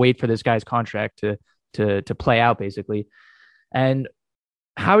to have to wait for this guy's contract to play out, basically. And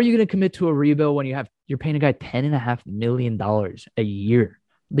how are you going to commit to a rebuild when you're paying a guy $10.5 million a year?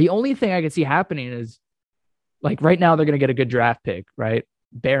 The only thing I can see happening is, like, right now they're going to get a good draft pick, right?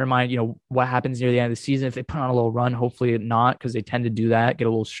 Bear in mind, what happens near the end of the season. If they put on a little run, hopefully not, because they tend to do that, get a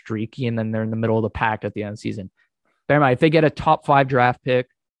little streaky, and then they're in the middle of the pack at the end of the season. Bear in mind, if they get a top 5 draft pick,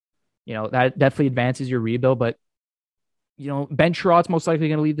 that definitely advances your rebuild. But, Ben Sherrod's most likely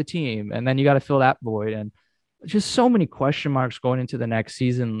going to leave the team, and then you got to fill that void. And just so many question marks going into the next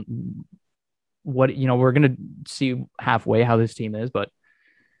season. What, we're going to see halfway how this team is, but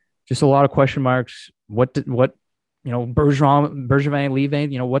just a lot of question marks. What Bergevin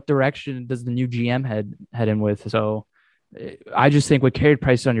leaving, what direction does the new GM head in with? So I just think with Carey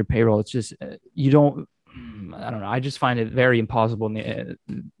Price on your payroll, it's just, I don't know. I just find it very impossible.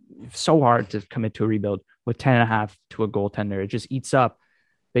 So hard to commit to a rebuild with 10.5 to a goaltender. It just eats up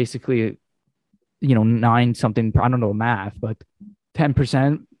basically, 9 something. I don't know math, but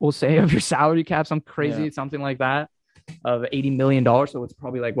 10%, we'll say, of your salary cap, some crazy, Yeah. something like that, of $80 million. So it's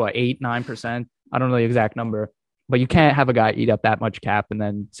probably like what, 8-9%. I don't know the exact number, but you can't have a guy eat up that much cap and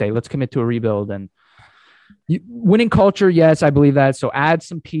then say, let's commit to a rebuild. And winning culture, yes, I believe that. So add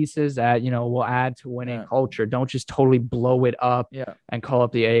some pieces that, will add to winning culture. Don't just totally blow it up and call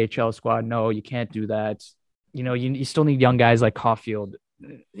up the AHL squad. No, you can't do that. You still need young guys like Caulfield.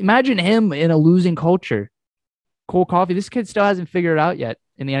 Imagine him in a losing culture. Cole Caulfield, this kid still hasn't figured it out yet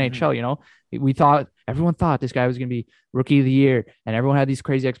in the NHL. Everyone thought this guy was going to be rookie of the year, and everyone had these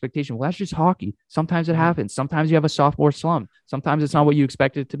crazy expectations. Well, that's just hockey. Sometimes it happens. Sometimes you have a sophomore slump. Sometimes it's not what you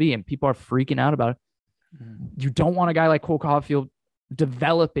expect it to be, and people are freaking out about it. You don't want a guy like Cole Caulfield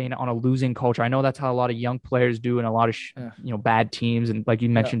developing on a losing culture. I know that's how a lot of young players do in a lot of bad teams, and like you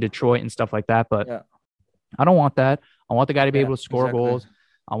mentioned, Detroit and stuff like that. But I don't want that. I want the guy to be able to score goals.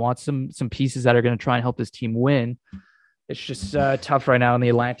 I want some pieces that are going to try and help this team win. It's just tough right now in the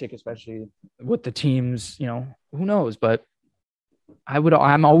Atlantic, especially with the teams. Who knows? But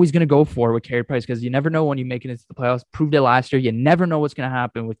I'm always going to go for it with Carey Price because you never know when you make it into the playoffs. Proved it last year. You never know what's going to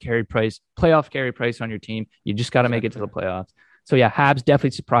happen with Carey Price, playoff Carey Price on your team. You just got to make it to the playoffs. So yeah, Habs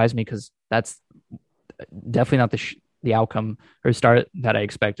definitely surprised me because that's definitely not the outcome or start that I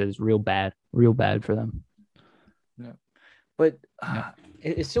expected. Is real bad for them. Yeah, but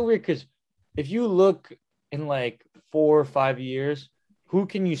it's so weird because if you look in like 4 or 5 years, who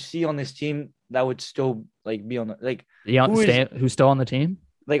can you see on this team that would still like be on the like? Who's still on the team?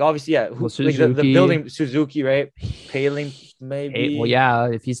 Like obviously, who's like the building Suzuki, right? Paling, maybe. Well, yeah,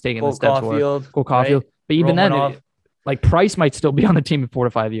 if he's taking the steps forward. Cole Caulfield. Right? But even Romanov. Then, like Price might still be on the team in 4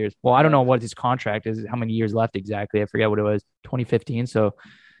 to 5 years. Well, I don't know what his contract is, how many years left exactly. I forget what it was, 2015. So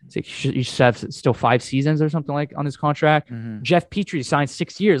it's like you should have still 5 seasons or something like on his contract. Jeff Petrie signed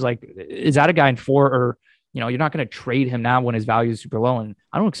 6 years. Like, is that a guy in 4 or? You're not going to trade him now when his value is super low. And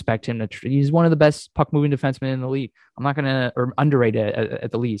I don't expect him to he's one of the best puck moving defensemen in the league. I'm not going to, or underrated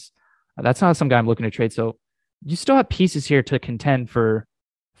at the least. That's not some guy I'm looking to trade. So you still have pieces here to contend for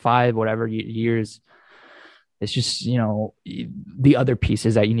 5, whatever years. It's just, the other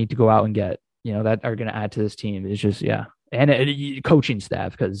pieces that you need to go out and get, that are going to add to this team. It's just, and coaching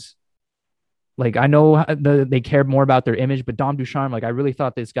staff. Cause like, I know they care more about their image, but Dom Ducharme, like I really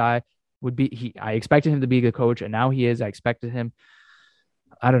thought this guy would be I expected him to be a good coach, and now he is. I expected him,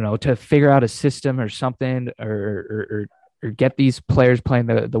 I don't know, to figure out a system or something, or get these players playing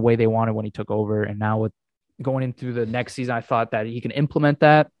the way they wanted when he took over. And now with going into the next season, I thought that he can implement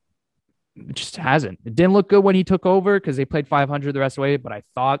that. It just hasn't. It didn't look good when he took over because they played 500 the rest of the way. But I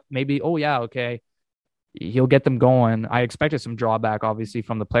thought maybe, he'll get them going. I expected some drawback, obviously,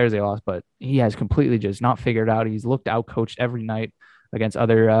 from the players they lost, but he has completely just not figured out. He's looked out coached every night against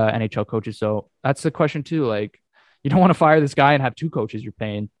other NHL coaches. So that's the question too. Like, you don't want to fire this guy and have 2 coaches you're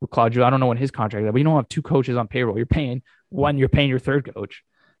paying. With Claude Giroux, I don't know when his contract is, but you don't have 2 coaches on payroll. You're paying one, you're paying your 3rd coach.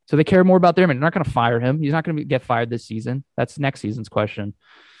 So they care more about them, and they're not going to fire him. He's not going to get fired this season. That's next season's question.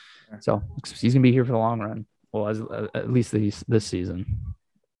 So he's going to be here for the long run. Well, at least this season.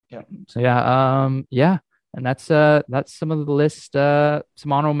 Yeah. So and that's some of the list.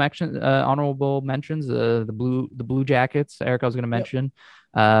 Some honorable mentions. The Blue Jackets. Eric, I was going to mention.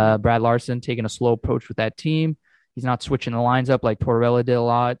 Brad Larson taking a slow approach with that team. He's not switching the lines up like Tortorella did a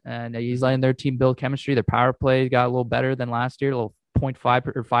lot, and he's letting their team build chemistry. Their power play got a little better than last year, a little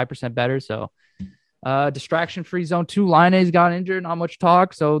 0.5 or 5% better. So, distraction-free zone 2. Laine's got injured, not much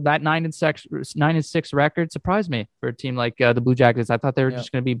talk. So that 9-6 record surprised me for a team like the Blue Jackets. I thought they were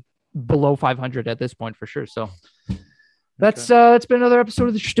just going to be below 500 at this point for sure. So that's it's been another episode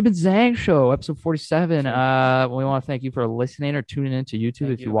of the Stibben Zang Show, episode 47. We want to thank you for listening or tuning into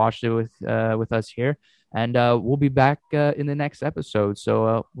YouTube if you watched it with us here. And we'll be back in the next episode.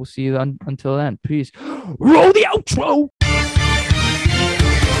 So we'll see you until then. Peace. Roll the outro.